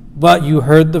 But you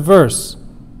heard the verse.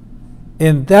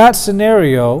 In that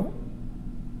scenario,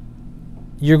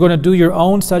 you're going to do your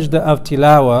own sajda of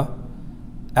tilawah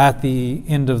at the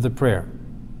end of the prayer.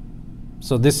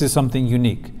 So this is something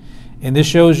unique. And this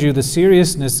shows you the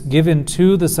seriousness given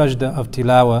to the sajda of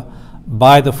tilawah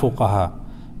by the fuqaha,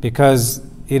 because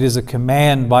it is a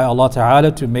command by Allah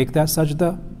Ta'ala to make that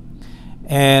sajda,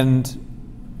 and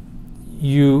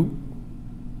you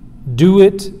do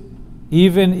it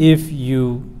even if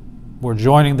you were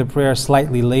joining the prayer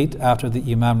slightly late after the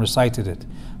Imam recited it.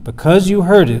 Because you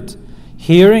heard it,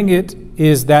 hearing it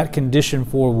is that condition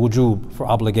for wujub, for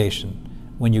obligation,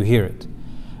 when you hear it.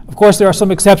 Of course, there are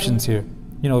some exceptions here.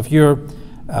 You know, if you're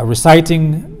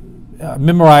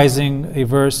memorizing a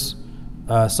verse,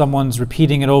 someone's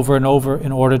repeating it over and over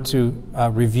in order to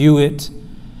review it.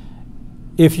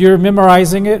 If you're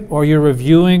memorizing it or you're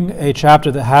reviewing a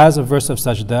chapter that has a verse of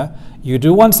sajda, you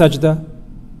do one sajda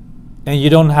and you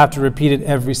don't have to repeat it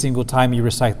every single time you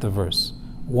recite the verse.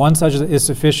 One sajda is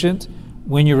sufficient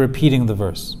when you're repeating the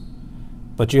verse,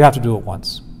 but you have to do it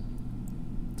once.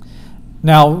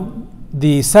 Now,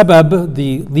 the sabab,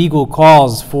 the legal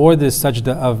cause for this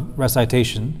sajda of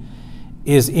recitation,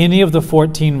 is any of the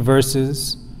 14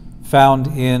 verses found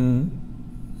in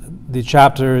the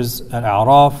chapters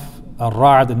Al-A'raf,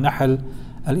 Al-Ra'd, Al-Nahl,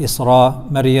 Al-Isra,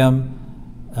 Maryam,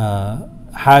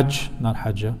 Hajj,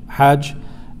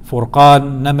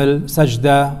 Furqan, Naml,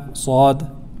 Sajda, Sad,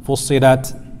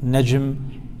 Fussilat,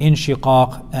 Najm,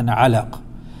 Inshiqaq, and Alaq.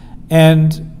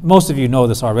 And most of you know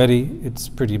this already. It's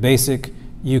pretty basic.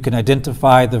 You can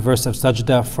identify the verse of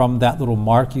sajda from that little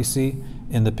mark you see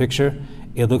in the picture.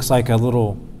 It looks like a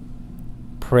little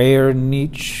prayer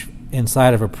niche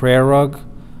inside of a prayer rug.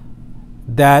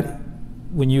 That,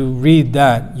 when you read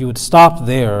that, you would stop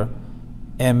there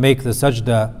and make the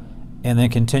sajda and then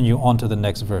continue on to the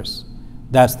next verse.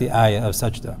 That's the ayah of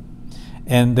sajda.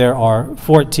 And there are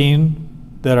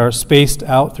 14 that are spaced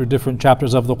out through different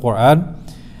chapters of the Quran.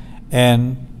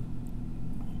 And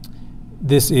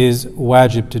this is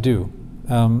wajib to do.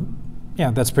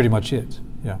 That's pretty much it.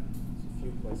 Yeah. A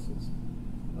few questions.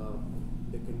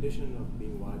 The condition of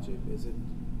being wajib, is it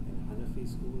in Hanafi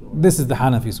school? Or This is the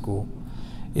Hanafi school.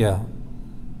 Yeah.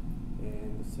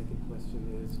 And the second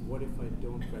question is, what if I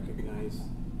don't recognize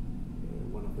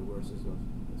one of the verses of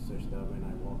sajda when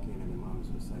I walk in and Imam is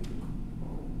reciting?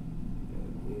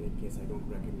 In case I don't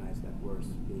recognize that verse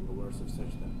being a verse of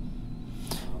sajda.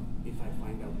 If I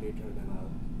find out later, then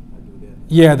I'll do that.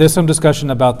 Yeah, there's some discussion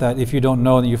about that. If you don't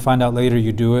know and you find out later,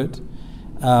 you do it.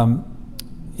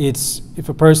 It's if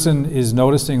a person is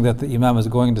noticing that the Imam is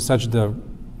going to sajda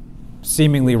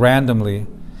seemingly randomly.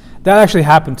 That actually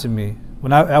happened to me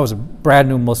when I was a brand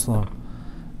new Muslim,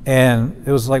 and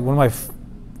it was like one of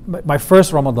my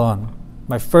first Ramadan,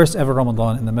 my first ever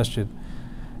Ramadan in the masjid.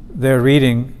 They're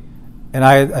reading, and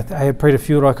I had prayed a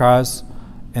few rak'ahs,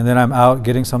 and then I'm out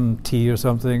getting some tea or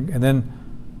something, and then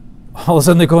all of a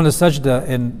sudden they go into sajda,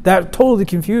 and that totally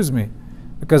confused me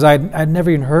because I'd never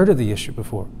even heard of the issue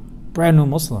before, brand new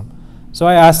Muslim. So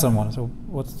I asked someone, so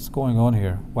what's going on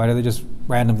here? Why do they just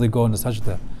randomly go into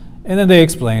sajda? And then they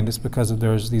explained it's because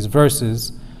there's these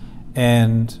verses,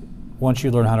 and once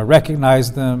you learn how to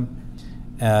recognize them,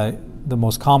 the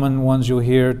most common ones you'll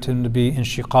hear tend to be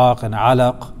inshiqaq and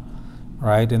alaq,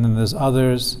 right? And then there's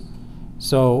others.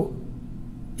 So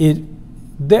in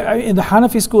the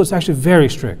Hanafi school, it's actually very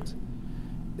strict.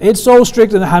 It's so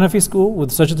strict in the Hanafi school with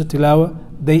sajda tilawah,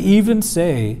 they even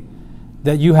say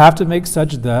that you have to make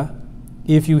sajda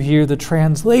if you hear the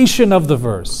translation of the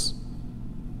verse.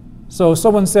 So if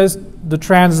someone says the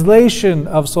translation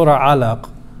of Surah Alaq,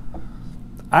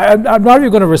 I'm not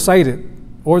even going to recite it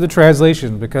or the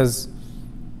translation because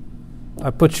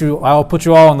I'll put you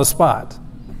all on the spot.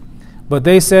 But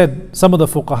they said, some of the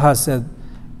fuqaha said,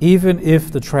 even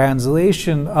if the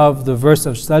translation of the verse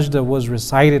of sajda was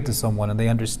recited to someone and they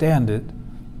understand it,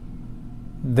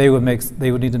 they would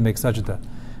need to make sajda,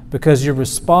 because you're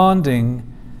responding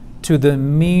to the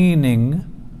meaning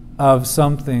of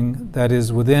something that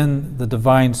is within the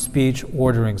divine speech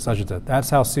ordering sajda. That's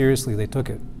how seriously they took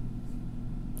it.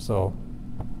 So,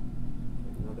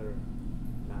 Another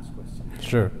last question.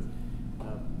 sure.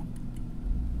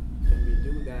 Can we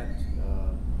do that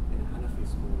in Hanafi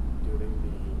school during the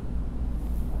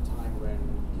time when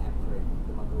we can't pray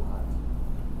the makruhat,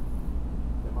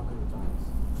 the makruh times?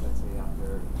 Let's say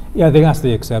after. Yeah, I think that's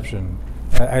the exception.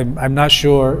 I'm not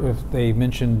sure if they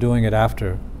mentioned doing it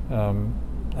after.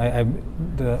 I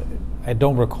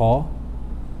don't recall.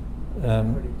 I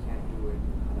heard you can't do it in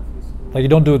Hanafi school. Like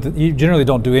you generally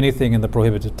don't do anything in the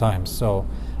prohibited times. So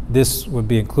this would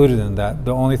be included in that.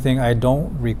 The only thing I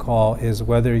don't recall is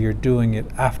whether you're doing it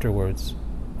afterwards.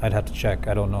 I'd have to check.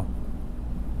 I don't know.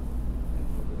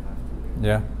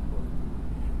 Yeah.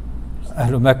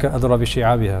 أهل مكة أدرى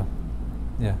بشعابها.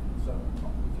 Yeah. So if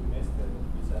you missed it,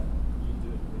 you said you do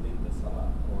it within the salah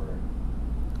or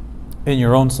In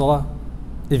your own salah.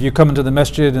 If you come into the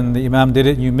masjid and the imam did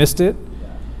it and you missed it,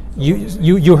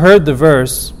 you heard the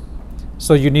verse,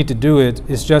 so you need to do it.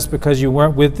 It's just because you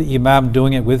weren't with the imam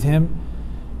doing it with him,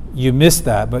 you missed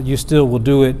that, but you still will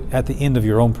do it at the end of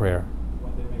your own prayer.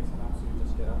 when they make salam, so you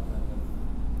just get up and then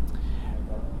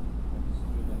make up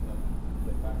and then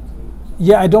get back to it or something?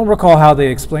 Yeah, I don't recall how they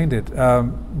explained it,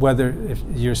 whether if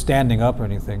you're standing up or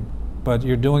anything, but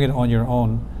you're doing it on your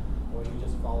own. Or you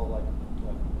just follow like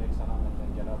make salam and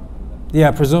then get up and then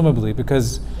Yeah, presumably,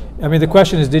 because I mean the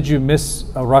question is, did you miss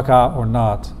a rak'ah or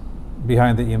not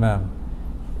behind the imam?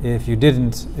 If you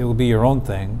didn't, it will be your own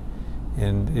thing,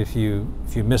 and if you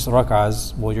miss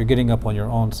rak'ahs, well, you're getting up on your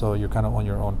own, so you're kind of on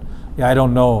your own. Yeah, I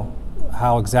don't know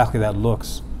how exactly that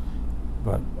looks,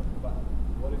 but But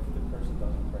what if the person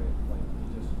doesn't pray? Like he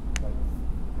just like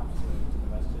comes to the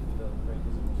masjid, he doesn't pray,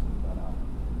 he's a Muslim,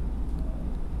 but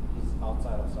he's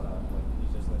outside of salah, like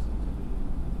he's just listening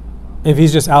to the if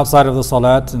he's just outside of the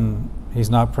salat and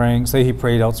he's not praying, say he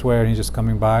prayed elsewhere and he's just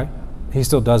coming by, he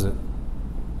still does it.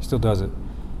 He still does it.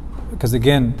 Because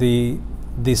again, the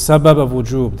sabab of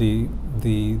wujub,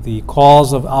 the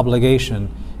cause of obligation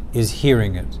is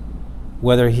hearing it.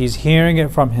 Whether he's hearing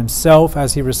it from himself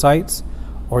as he recites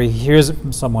or he hears it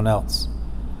from someone else.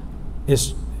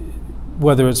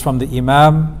 Whether it's from the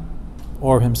imam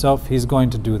or himself, he's going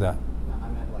to do that. I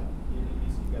meant like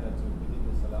is he gonna do within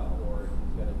the salah or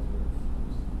he's gonna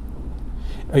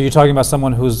do Are you talking about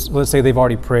someone who's, let's say they've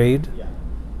already prayed? yeah.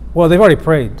 Well, they've already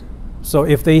prayed. So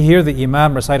if they hear the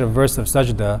imam recite a verse of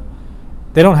sajda,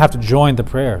 they don't have to join the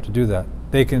prayer to do that.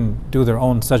 They can do their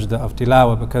own sajda of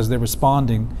tilawah because they're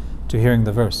responding to hearing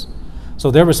the verse.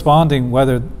 So they're responding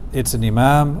whether it's an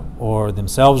imam or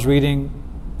themselves reading,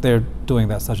 they're doing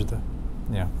that sajda.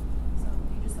 Yeah. So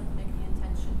you just have to make the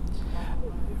intention.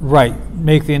 Right.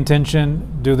 Make the intention,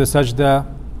 do the sajda,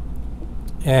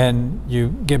 and you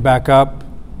get back up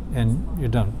and you're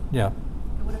done. Yeah. And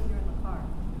what if you're in the car?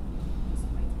 Just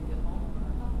wait till you get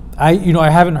home or? I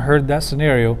haven't heard that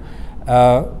scenario.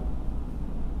 I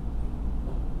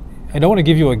don't want to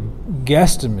give you a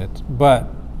guesstimate, but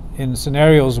in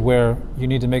scenarios where you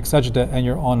need to make sajda and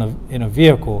you're in a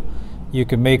vehicle, you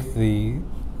can make the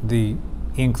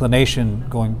inclination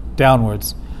going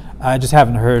downwards. I just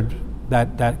haven't heard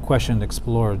that question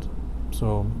explored.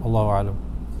 So Allahu A'lam.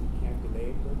 You can't delay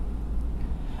it though?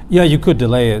 Yeah, you could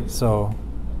delay it. So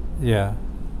yeah,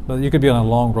 but you could be on a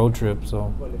long road trip.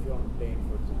 So Well, if you're on a plane,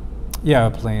 for example. yeah, a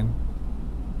plane.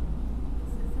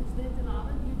 Sajda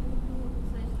tilawat, you do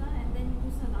sajda and then you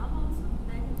do salam also?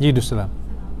 That is You do salam. salam.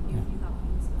 You have to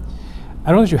use salam. I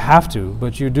don't think you have to,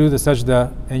 but you do the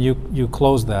sajda and you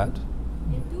close that.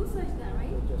 You do sajda,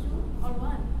 right? Just Two or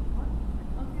one?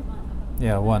 Okay, one.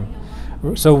 Yeah, one. Yeah,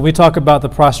 one. So when we talk about the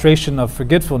prostration of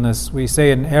forgetfulness, we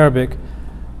say in Arabic,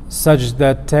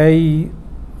 sajdatay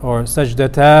or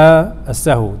sajdata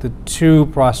as-sahu, the two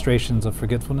prostrations of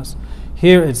forgetfulness.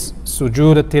 Here it's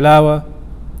sujood at-tilawa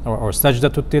or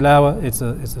sajdat at-tilawa. It's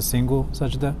a single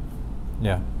sajda.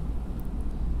 Yeah.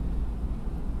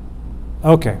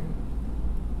 Okay.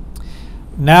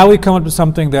 Now we come up to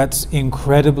something that's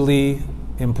incredibly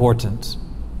important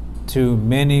to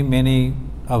many, many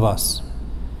of us.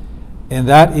 And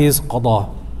that is qada,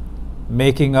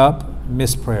 making up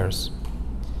missed prayers.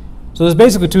 So there's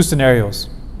basically two scenarios.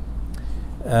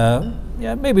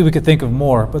 Maybe we could think of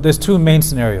more, but there's two main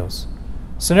scenarios.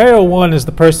 Scenario one is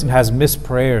the person has missed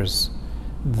prayers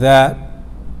that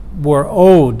were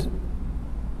owed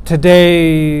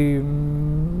today,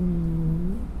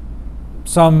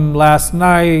 some last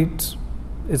night.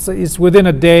 It's within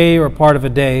a day or part of a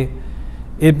day,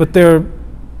 but they're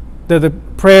the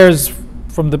prayers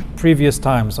from the previous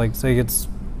times. Like say it's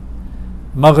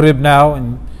Maghrib now,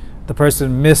 and the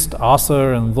person missed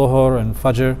Asr and Dhuhr and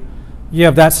Fajr. You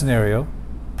have that scenario,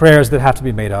 prayers that have to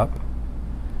be made up.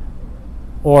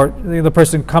 Or the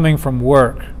person coming from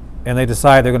work and they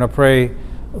decide they're going to pray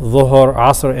Dhuhr,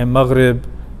 Asr, and Maghrib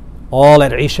all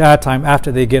at Isha time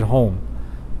after they get home.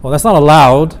 Well, that's not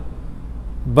allowed,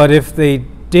 but if they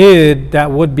did,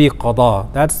 that would be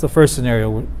qada. That's the first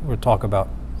scenario we'll talk about.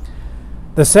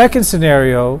 The second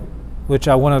scenario, which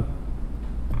I want to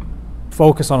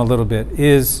focus on a little bit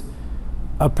is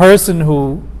a person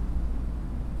who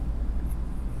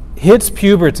hits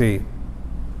puberty,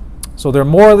 so they're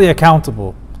morally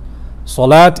accountable.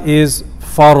 Salat is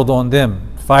fard on them,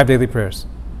 5 daily prayers.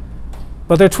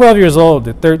 But they're 12 years old,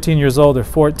 they're 13 years old, they're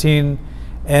 14,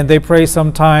 and they pray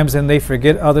sometimes and they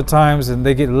forget other times, and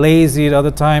they get lazy at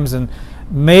other times, and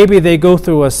maybe they go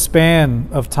through a span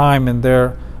of time in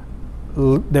their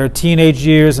teenage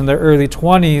years and their early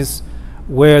 20s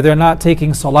where they're not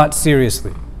taking salat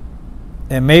seriously.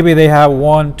 And maybe they have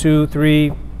 1, 2,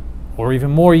 3, or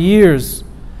even more years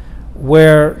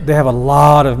where they have a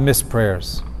lot of missed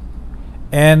prayers.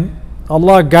 And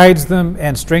Allah guides them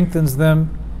and strengthens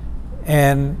them,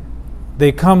 and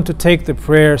they come to take the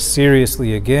prayer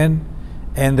seriously again,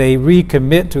 and they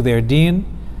recommit to their deen,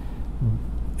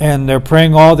 and they're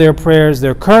praying all their prayers,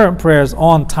 their current prayers,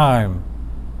 on time.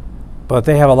 But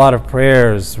they have a lot of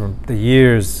prayers from the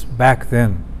years back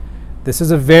then. This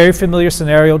is a very familiar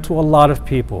scenario to a lot of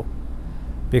people,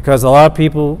 because a lot of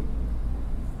people,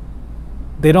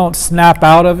 they don't snap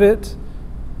out of it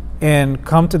and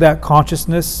come to that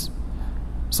consciousness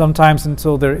sometimes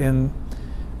until they're in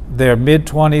their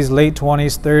mid-20s, late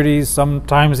 20s, 30s,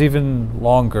 sometimes even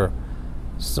longer.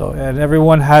 So, and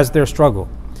everyone has their struggle.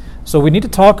 So we need to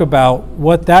talk about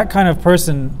what that kind of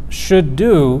person should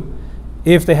do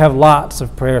if they have lots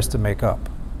of prayers to make up.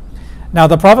 Now,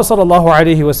 the Prophet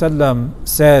ﷺ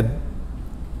said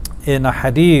in a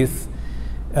hadith,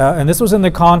 and this was in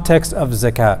the context of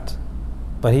zakat,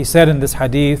 but he said in this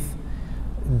hadith,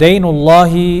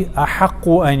 Daynullahi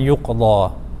ahaqqu an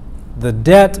yuqda. The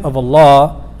debt of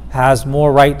Allah has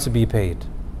more right to be paid.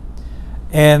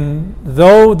 And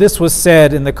though this was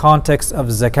said in the context of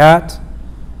zakat,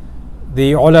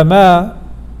 the ulama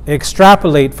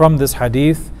extrapolate from this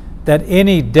hadith that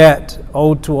any debt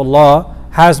owed to Allah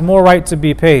has more right to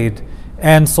be paid,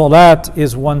 and salat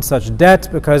is one such debt,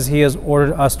 because He has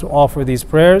ordered us to offer these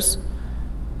prayers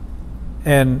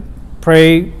and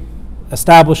pray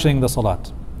establishing the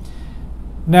salat.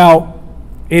 Now,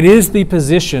 it is the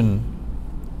position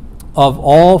of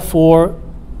all 4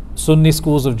 Sunni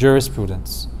schools of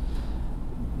jurisprudence,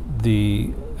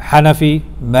 the Hanafi,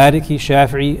 Maliki,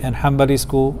 Shafi'i, and Hanbali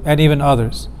school, and even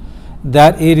others,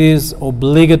 that it is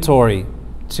obligatory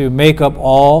to make up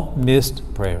all missed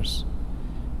prayers,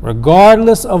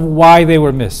 regardless of why they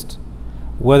were missed,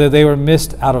 whether they were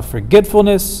missed out of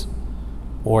forgetfulness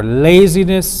or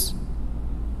laziness.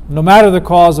 No matter the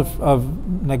cause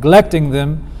of neglecting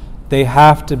them, they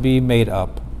have to be made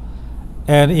up.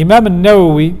 And Imam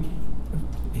al-Nawawi,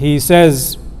 he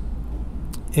says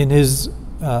in his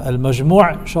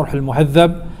Al-Majmu' Sharh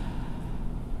al-Muhadhab,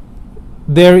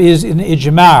 there is an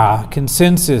ijma',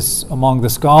 consensus among the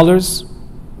scholars,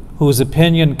 whose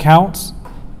opinion counts,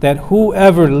 that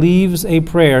whoever leaves a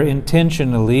prayer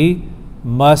intentionally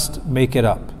must make it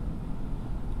up.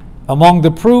 Among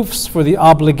the proofs for the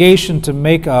obligation to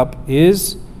make up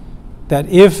is that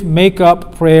if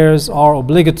make-up prayers are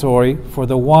obligatory for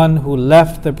the one who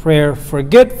left the prayer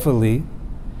forgetfully,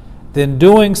 then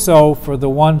doing so for the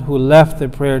one who left the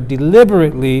prayer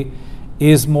deliberately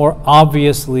is more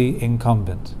obviously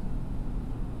incumbent.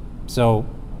 So,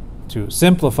 to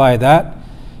simplify that,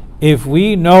 if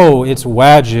we know it's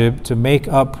wajib to make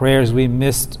up prayers we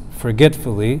missed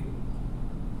forgetfully,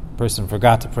 person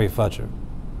forgot to pray Fajr.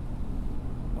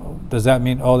 Does that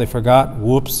mean, they forgot,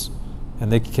 whoops,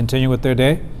 and they can continue with their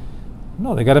day?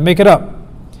 No, they got to make it up.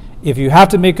 If you have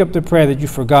to make up the prayer that you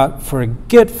forgot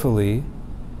forgetfully,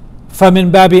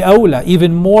 فَمِن بَابِ أَوْلَى,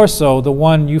 even more so the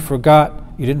one you forgot,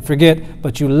 you didn't forget,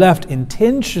 but you left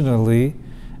intentionally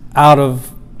out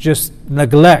of just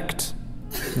neglecting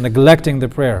the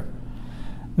prayer.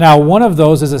 Now, one of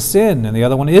those is a sin and the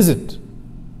other one isn't,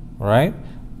 right?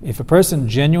 If a person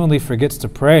genuinely forgets to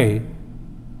pray,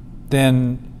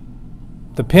 then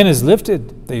the pin is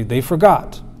lifted. They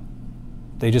forgot.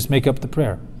 They just make up the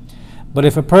prayer. But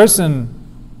if a person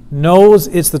knows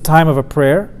it's the time of a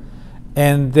prayer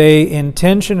and they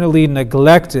intentionally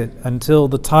neglect it until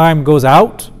the time goes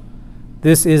out,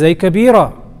 this is a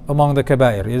kabira among the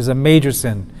kabair. It is a major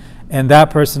sin. And that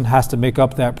person has to make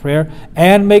up that prayer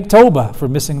and make tawbah for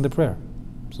missing the prayer.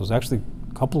 So there's actually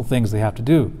a couple of things they have to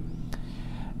do.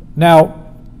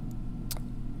 Now,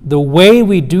 the way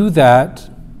we do that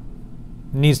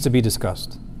needs to be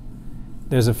discussed.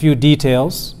 There's a few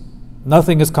details.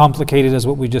 Nothing as complicated as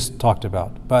what we just talked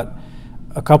about, but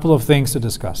a couple of things to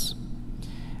discuss.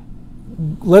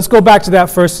 Let's go back to that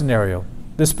first scenario.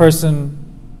 This person,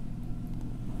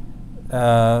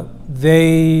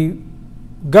 they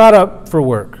got up for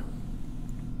work.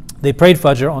 They prayed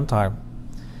Fajr on time.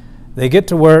 They get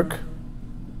to work.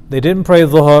 They didn't pray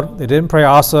Dhuhr, they didn't pray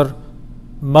Asr.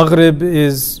 Maghrib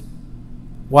is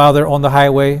while they're on the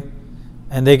highway,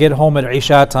 and they get home at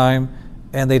Isha time,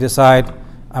 and they decide,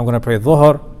 I'm going to pray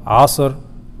Dhuhr, Asr,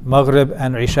 Maghrib,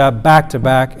 and Isha back to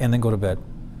back, and then go to bed.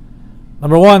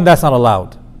 Number one, that's not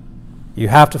allowed. You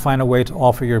have to find a way to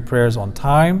offer your prayers on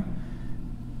time.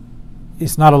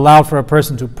 It's not allowed for a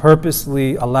person to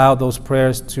purposely allow those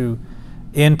prayers to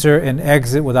enter and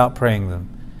exit without praying them.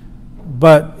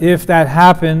 But if that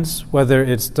happens, whether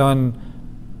it's done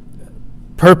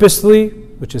purposely,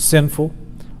 which is sinful,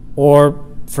 or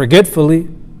forgetfully,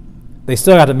 they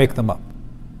still have to make them up.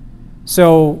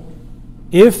 So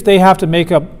if they have to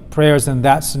make up prayers in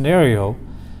that scenario,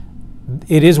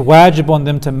 it is wajib on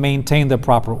them to maintain the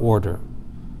proper order.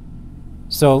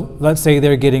 So let's say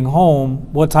they're getting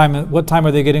home. What time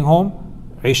are they getting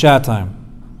home? Isha time.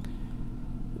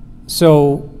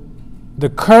 So the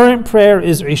current prayer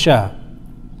is Isha.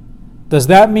 Does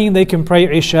that mean they can pray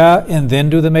Isha and then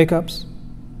do the makeups?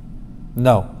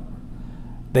 No.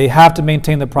 They have to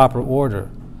maintain the proper order.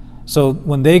 So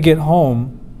when they get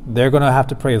home, they're going to have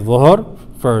to pray Dhuhr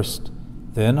first,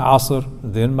 then Asr,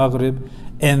 then Maghrib,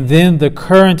 and then the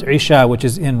current Isha, which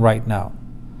is in right now.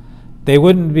 They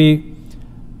wouldn't be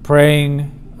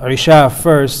praying Isha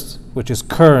first, which is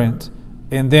current,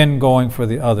 and then going for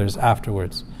the others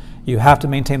afterwards. You have to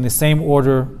maintain the same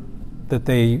order that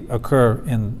they occur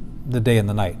in the day and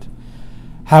the night.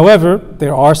 However,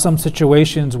 there are some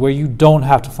situations where you don't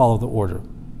have to follow the order.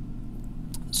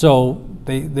 So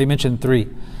they mentioned three.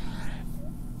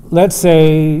 Let's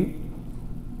say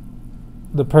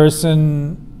the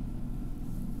person,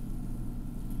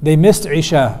 they missed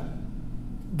Isha.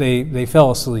 They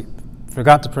fell asleep,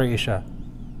 forgot to pray Isha.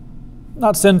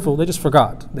 Not sinful, they just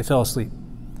forgot. They fell asleep.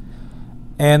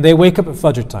 And they wake up at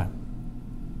Fajr time.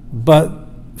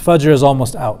 But Fajr is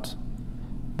almost out.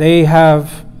 They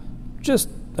have just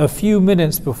a few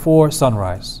minutes before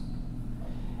sunrise.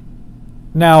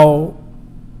 Now,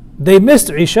 they missed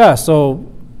Isha,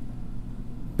 so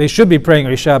they should be praying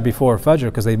Isha before Fajr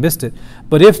because they missed it.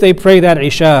 But if they pray that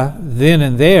Isha then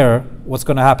and there, what's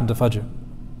going to happen to Fajr?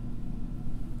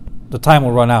 The time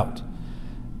will run out.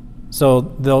 So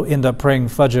they'll end up praying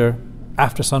Fajr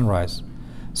after sunrise.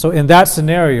 So in that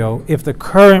scenario, if the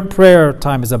current prayer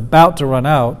time is about to run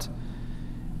out,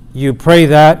 you pray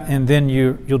that and then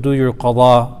you'll do your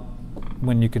qada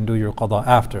when you can do your qada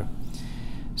after.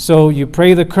 So you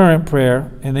pray the current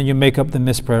prayer and then you make up the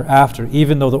missed prayer after,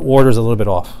 even though the order is a little bit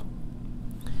off.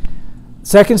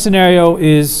 Second scenario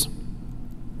is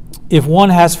if one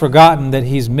has forgotten that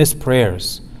he's missed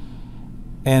prayers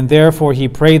and therefore he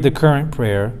prayed the current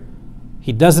prayer,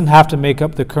 he doesn't have to make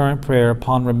up the current prayer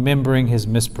upon remembering his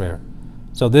missed prayer.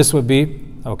 So this would be,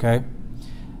 okay,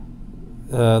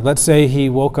 let's say he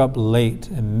woke up late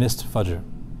and missed Fajr.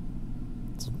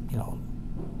 It's,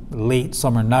 late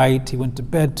summer night, he went to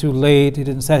bed too late, he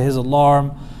didn't set his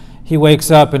alarm, he wakes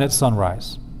up and it's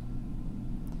sunrise.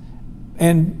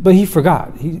 But he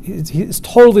forgot. He's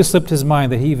totally slipped his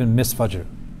mind that he even missed Fajr.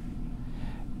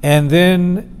 And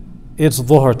then it's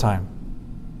Dhuhr time.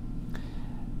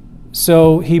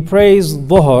 So he prays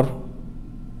Dhuhr,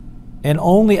 and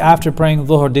only after praying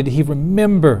Dhuhr did he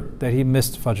remember that he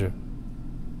missed Fajr.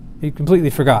 He completely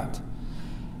forgot.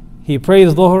 He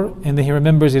prays Dhuhr and then he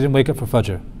remembers he didn't wake up for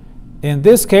Fajr. In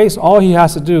this case, all he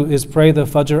has to do is pray the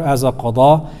Fajr as a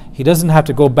qada. He doesn't have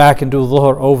to go back and do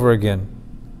Dhuhr over again,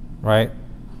 right?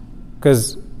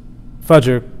 Because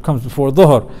Fajr comes before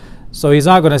Dhuhr. So he's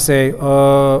not going to say,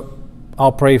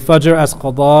 I'll pray Fajr as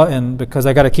qada, and because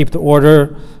I got to keep the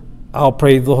order, I'll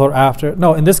pray Dhuhr after.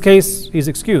 No, in this case, he's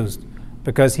excused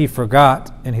because he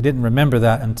forgot and he didn't remember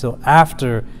that until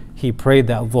after he prayed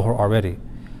that Dhuhr already.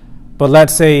 But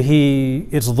let's say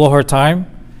it's Dhuhr time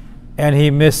and he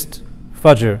missed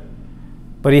Fajr,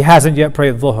 but he hasn't yet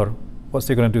prayed Dhuhr. What's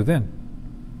he going to do then?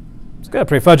 He's got to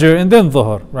pray Fajr and then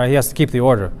Dhuhr, right? He has to keep the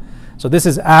order. So this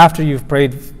is after you've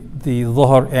prayed the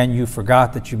Dhuhr and you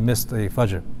forgot that you missed the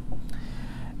Fajr.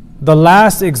 The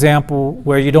last example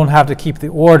where you don't have to keep the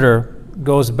order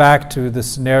goes back to the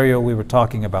scenario we were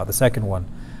talking about, the second one,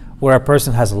 where a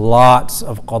person has lots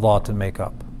of qada to make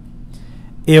up.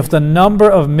 If the number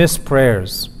of missed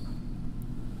prayers,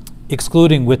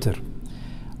 excluding witr,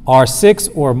 are 6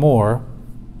 or more,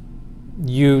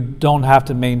 you don't have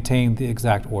to maintain the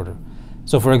exact order.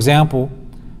 So for example,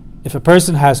 if a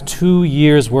person has 2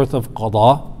 years worth of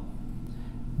qada,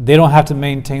 they don't have to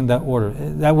maintain that order.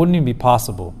 That wouldn't even be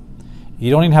possible.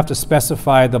 You don't even have to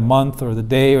specify the month or the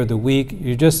day or the week.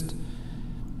 You just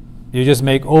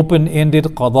make open-ended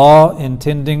qada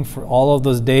intending for all of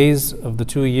those days of the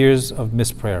 2 years of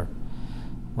missed prayer,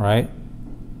 right?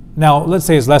 Now, let's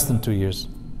say it's less than 2 years.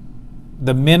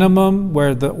 The minimum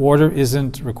where the order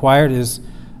isn't required is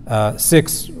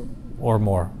 6 or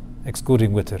more,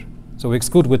 excluding witr. So we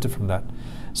exclude witr from that.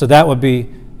 So that would be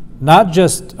not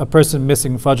just a person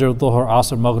missing Fajr, Dhuhr,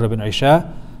 Asr, Maghrib, and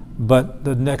Isha, but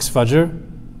the next Fajr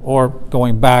or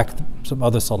going back some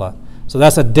other Salah. So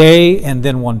that's a day and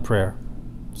then one prayer.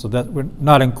 So that we're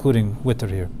not including witr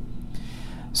here.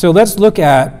 So let's look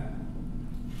at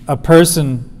a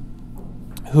person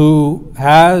who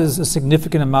has a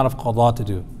significant amount of qada to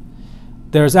do.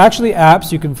 There's actually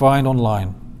apps you can find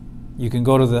online. You can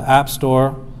go to the app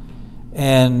store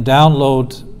and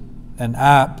download an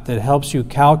app that helps you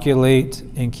calculate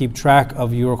and keep track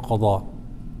of your qada.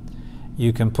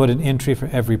 You can put an entry for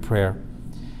every prayer.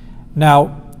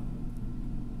 Now,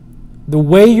 the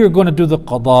way you're going to do the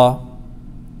qada,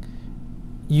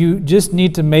 you just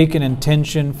need to make an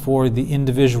intention for the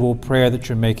individual prayer that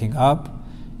you're making up.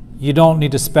 You don't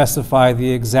need to specify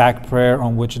the exact prayer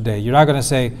on which day. You're not going to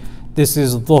say, this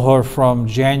is Dhuhr from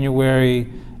January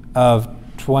 1st,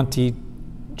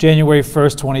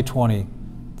 2020.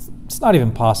 It's not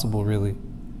even possible, really,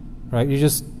 right? You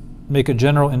just make a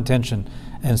general intention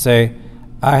and say,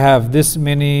 I have this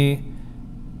many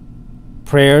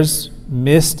prayers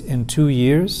missed in 2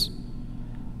 years.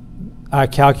 I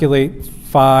calculate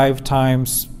 5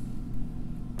 times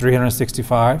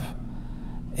 365,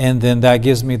 and then that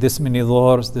gives me this many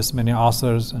dhuhrs, this many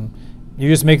asrs, and you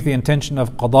just make the intention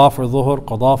of qada for dhuhr,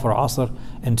 qada for asr,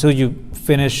 until you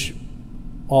finish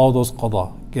all those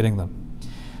qada, getting them.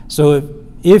 So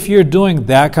if you're doing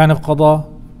that kind of qada,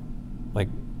 like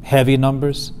heavy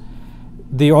numbers,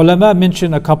 the ulama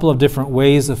mention a couple of different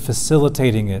ways of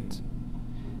facilitating it.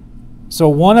 So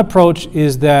one approach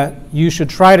is that you should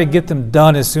try to get them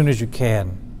done as soon as you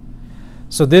can.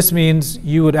 So this means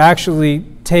you would actually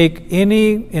take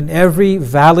any and every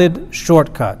valid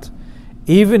shortcut,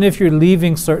 even if you're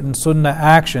leaving certain sunnah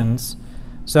actions,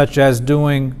 such as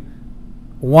doing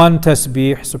one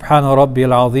tasbih, Subhana Rabbi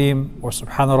al-Azim or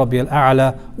Subhana Rabbi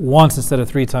al-A'la, once instead of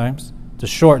 3 times, to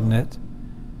shorten it.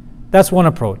 That's one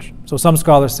approach. So some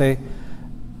scholars say,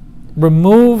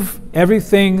 remove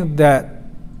everything that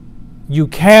you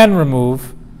can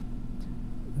remove,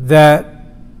 but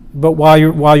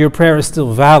while your prayer is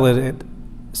still valid,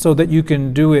 so that you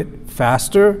can do it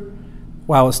faster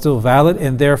while it's still valid,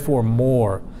 and therefore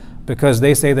more, because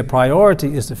they say the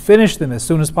priority is to finish them as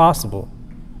soon as possible.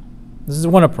 This is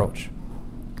one approach.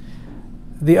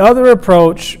 The other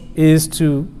approach is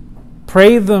to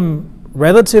pray them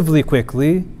relatively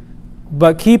quickly,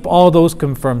 but keep all those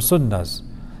confirmed sunnahs.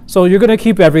 So you're going to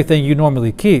keep everything you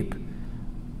normally keep,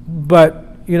 but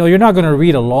you're not going to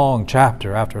read a long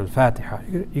chapter after Al-Fatiha.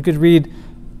 You could read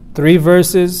 3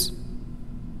 verses,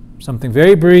 something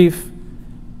very brief,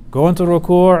 go into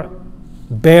ruku',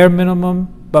 bare minimum,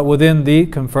 but within the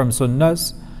confirmed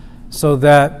sunnahs, so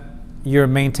that you're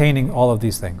maintaining all of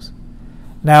these things.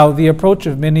 Now, the approach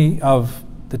of many of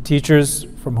the teachers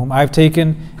from whom I've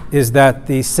taken is that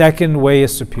the second way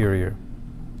is superior.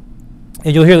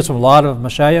 And you'll hear this from a lot of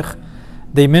mashayikh.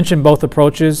 They mention both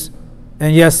approaches.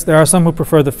 And yes, there are some who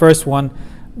prefer the first one,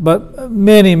 but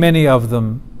many of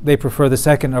them, they prefer the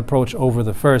second approach over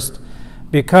the first.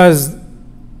 Because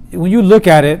when you look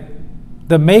at it,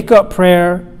 the make-up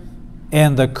prayer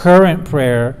and the current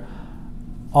prayer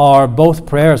are both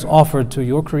prayers offered to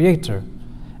your Creator.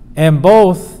 And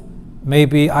both may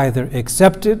be either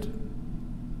accepted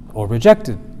or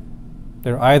rejected.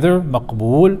 They're either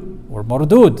maqbool or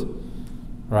mardud,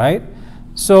 right?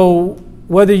 So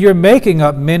whether you're making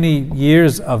up many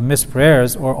years of missed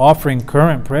prayers or offering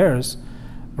current prayers,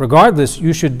 regardless,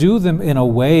 you should do them in a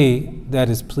way that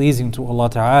is pleasing to Allah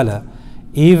Ta'ala,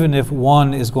 even if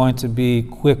one is going to be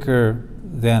quicker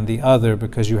than the other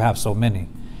because you have so many.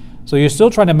 So you're still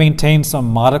trying to maintain some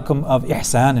modicum of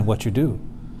ihsan in what you do.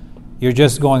 You're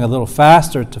just going a little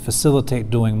faster to facilitate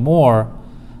doing more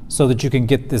so that you can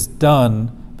get this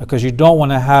done, because you don't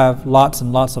want to have lots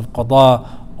and lots of qada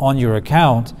on your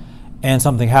account and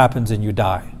something happens and you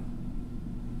die.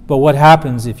 But what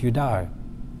happens if you die?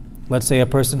 Let's say a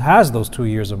person has those 2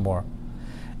 years or more.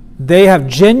 They have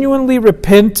genuinely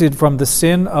repented from the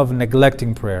sin of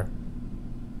neglecting prayer.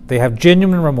 They have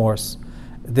genuine remorse.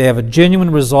 They have a genuine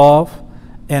resolve,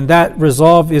 and that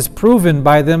resolve is proven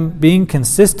by them being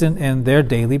consistent in their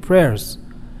daily prayers.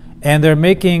 And they're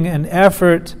making an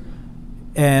effort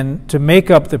and to make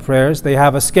up the prayers. They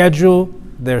have a schedule.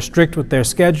 They're strict with their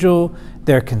schedule.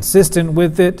 They're consistent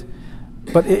with it.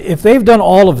 But if they've done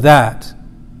all of that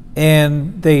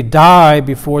and they die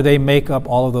before they make up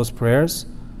all of those prayers,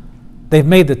 they've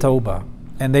made the tawbah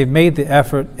and they've made the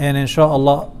effort, and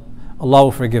inshallah Allah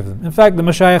will forgive them. In fact, the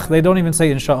mashayikh, they don't even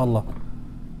say inshallah.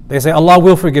 They say Allah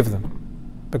will forgive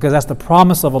them, because that's the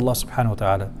promise of Allah subhanahu wa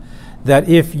ta'ala, that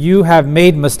if you have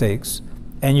made mistakes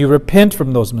and you repent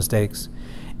from those mistakes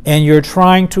and you're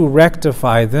trying to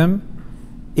rectify them,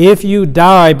 if you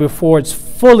die before it's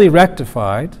fully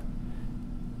rectified,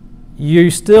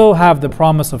 you still have the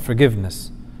promise of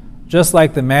forgiveness. Just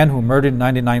like the man who murdered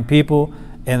 99 people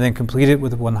and then completed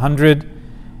with 100,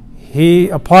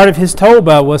 a part of his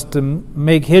tawbah was to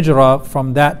make hijrah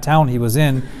from that town he was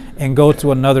in and go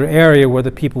to another area where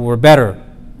the people were better.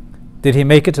 Did he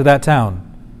make it to that town?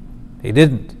 He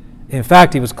didn't. In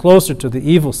fact, he was closer to the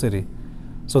evil city.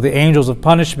 So the angels of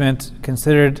punishment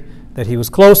considered that he was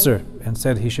closer and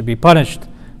said he should be punished.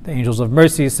 The angels of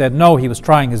mercy said no, he was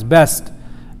trying his best.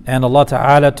 And Allah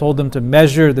Ta'ala told them to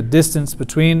measure the distance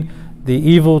between the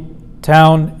evil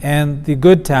town and the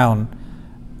good town.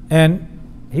 And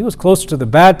he was closer to the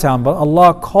bad town, but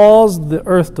Allah caused the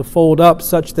earth to fold up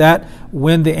such that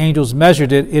when the angels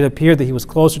measured it, it appeared that he was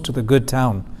closer to the good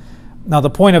town. Now the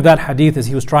point of that hadith is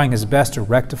he was trying his best to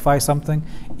rectify something,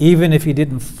 even if he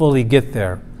didn't fully get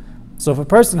there. So if a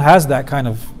person has that kind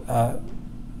of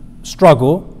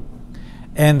struggle,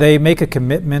 and they make a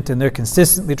commitment and they're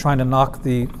consistently trying to knock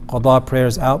the qada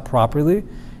prayers out properly,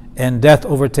 and death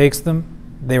overtakes them,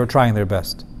 they were trying their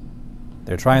best.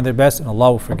 They're trying their best and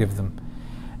Allah will forgive them.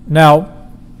 Now,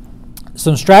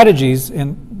 some strategies,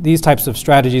 and these types of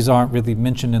strategies aren't really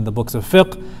mentioned in the books of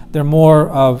fiqh, they're more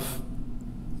of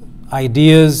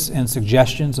ideas and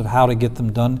suggestions of how to get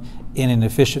them done in an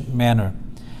efficient manner.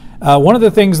 One of the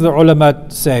things the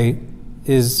ulama say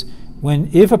is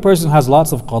if a person has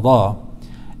lots of qada,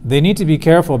 they need to be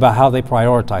careful about how they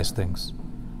prioritize things.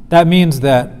 That means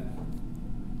that,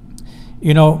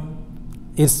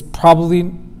 it's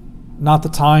probably not the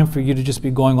time for you to just be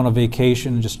going on a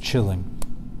vacation and just chilling,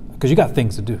 because you got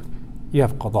things to do. You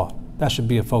have qada. That should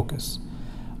be a focus.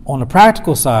 On the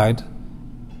practical side,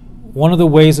 one of the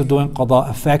ways of doing qada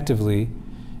effectively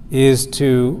is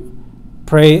to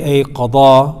pray a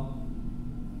qada.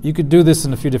 You could do this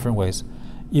in a few different ways.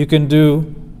 You can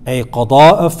do a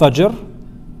qada of fajr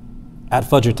at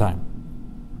fajr time,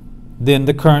 then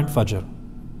the current fajr.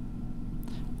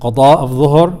 Qada of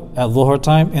dhuhr at dhuhr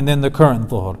time, and then the current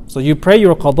dhuhr. So you pray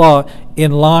your qada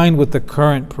in line with the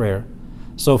current prayer.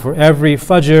 So for every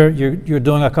fajr, you're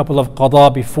doing a couple of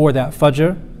qada before that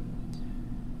fajr.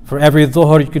 For every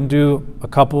dhuhr, you can do a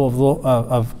couple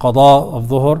of qada of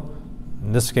dhuhr,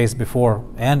 in this case before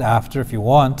and after if you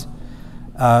want,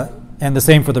 and the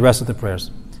same for the rest of the prayers.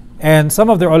 And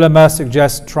some of the ulama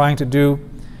suggest trying to do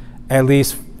at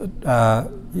least,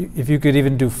 if you could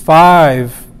even do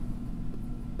 5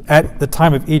 at the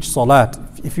time of each salat,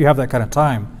 if you have that kind of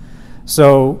time.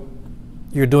 So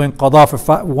you're doing qada for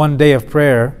 1 day of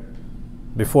prayer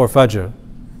before fajr,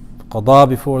 qada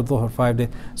before dhuhr, 5 days.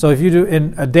 So if you do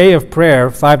in a day of prayer,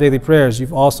 5 daily prayers,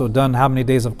 you've also done how many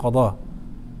days of qada?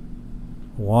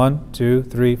 1, 2,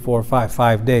 3, 4, 5,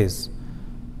 5 days.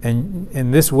 And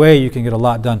in this way, you can get a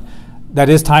lot done. That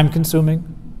is time consuming,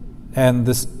 and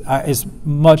this is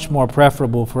much more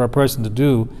preferable for a person to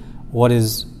do what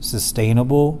is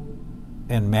sustainable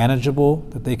and manageable,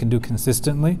 that they can do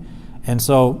consistently. And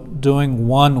so doing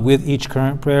one with each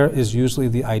current prayer is usually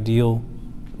the ideal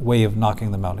way of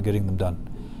knocking them out and getting them done.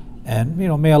 And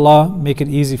may Allah make it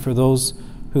easy for those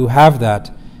who have that.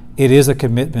 It is a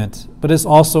commitment, but it's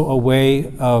also a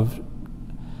way of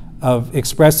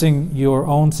expressing your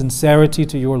own sincerity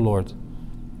to your Lord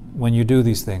when you do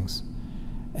these things.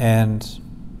 And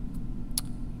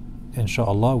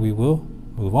inshallah we will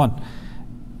move on.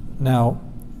 Now,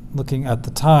 looking at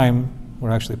the time,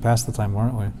 we're actually past the time,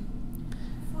 aren't we? I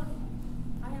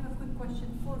have a quick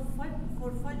question. For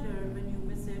Fajr, when you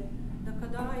miss it, the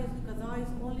qada is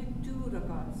only 2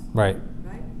 rakats. Right.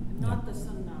 Right? Not the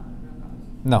sunnah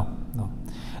rakats. No.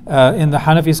 In the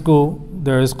Hanafi school,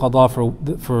 there is qada for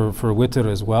witr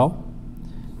as well.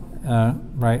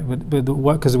 Right?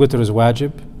 Because witr is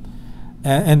wajib.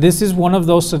 And this is one of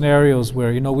those scenarios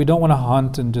where, we don't want to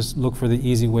hunt and just look for the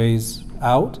easy ways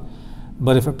out.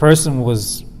 But if a person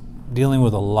was dealing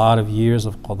with a lot of years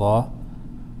of qada,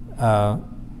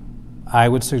 I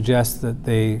would suggest that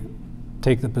they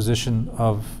take the position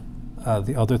of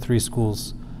the other 3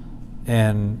 schools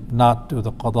and not do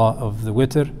the qada of the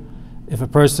witr. If a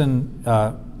person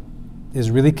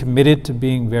is really committed to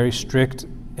being very strict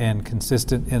and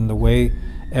consistent in the way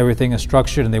everything is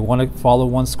structured, and they want to follow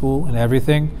one school and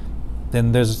everything,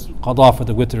 then there's qada for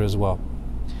the witr as well.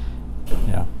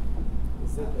 Yeah.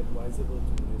 Is it advisable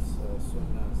to miss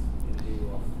sunnahs in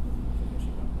lieu of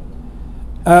finishing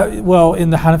up qada? Well, in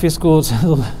the Hanafi school, it's a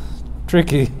little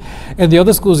tricky. In the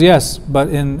other schools, yes, but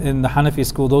in the Hanafi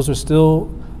school, those are still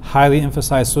highly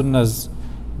emphasized sunnahs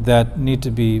that need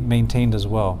to be maintained as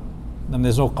well. And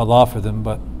there's no qada for them,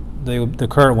 but the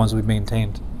current ones we've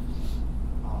maintained.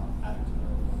 Adding to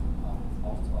her,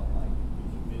 also like if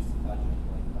you miss Fajr,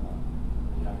 like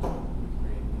you have to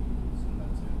recreate the sunnah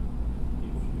too.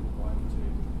 If you're going to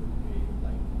recreate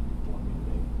like before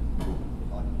midday,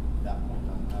 like that point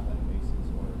doesn't have any basis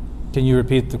or. Can you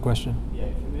repeat the question?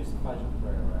 Yeah, if you miss Fajr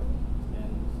prayer, right,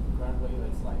 and currently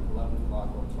it's like 11 o'clock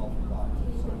or 12 o'clock,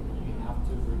 so you have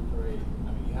to recreate,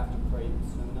 I mean, you have to pray the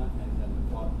sunnah and then the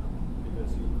clock, because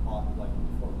you caught like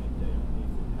before midday. If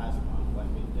it has gone by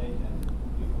midday, then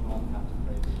you don't have to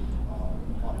pray the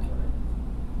clock prayer.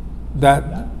 That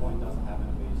Point doesn't have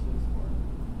any basis or.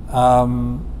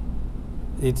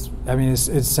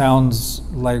 it sounds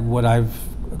like what I've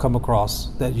come across,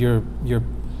 that you're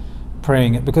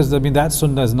praying it, because I mean that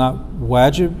sunnah is not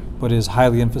wajib, but is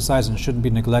highly emphasized and shouldn't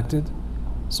be neglected.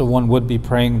 So one would be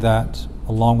praying that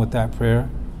along with that prayer.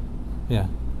 Yeah,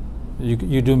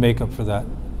 you do make up for that.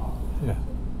 Yeah.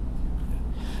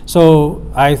 So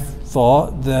I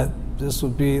thought that this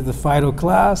would be the final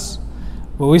class,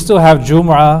 but we still have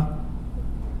Jum'ah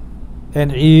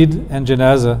and Eid and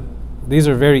Janazah. These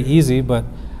are very easy, but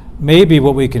maybe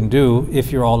what we can do,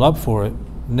 if you're all up for it,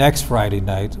 next Friday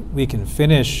night, we can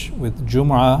finish with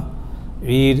Jum'ah,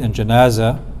 Eid, and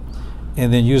Janazah,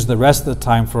 and then use the rest of the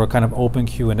time for a kind of open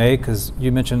Q&A, because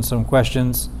you mentioned some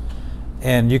questions,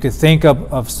 and you could think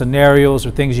of scenarios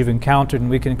or things you've encountered, and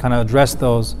we can kind of address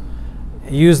those.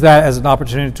 Use that as an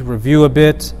opportunity to review a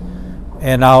bit,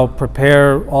 and I'll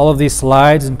prepare all of these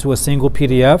slides into a single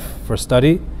PDF for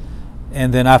study,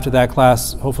 and then after that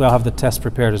class, hopefully I'll have the test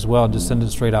prepared as well and just send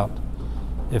it straight out.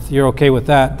 If you're okay with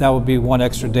that, that would be one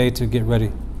extra day to get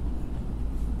ready.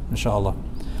 Inshallah.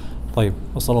 طيب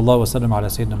وصلى الله وسلم على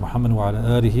سيدنا محمد وعلى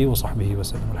آله وصحبه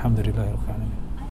وسلم. الحمد لله رب العالمين.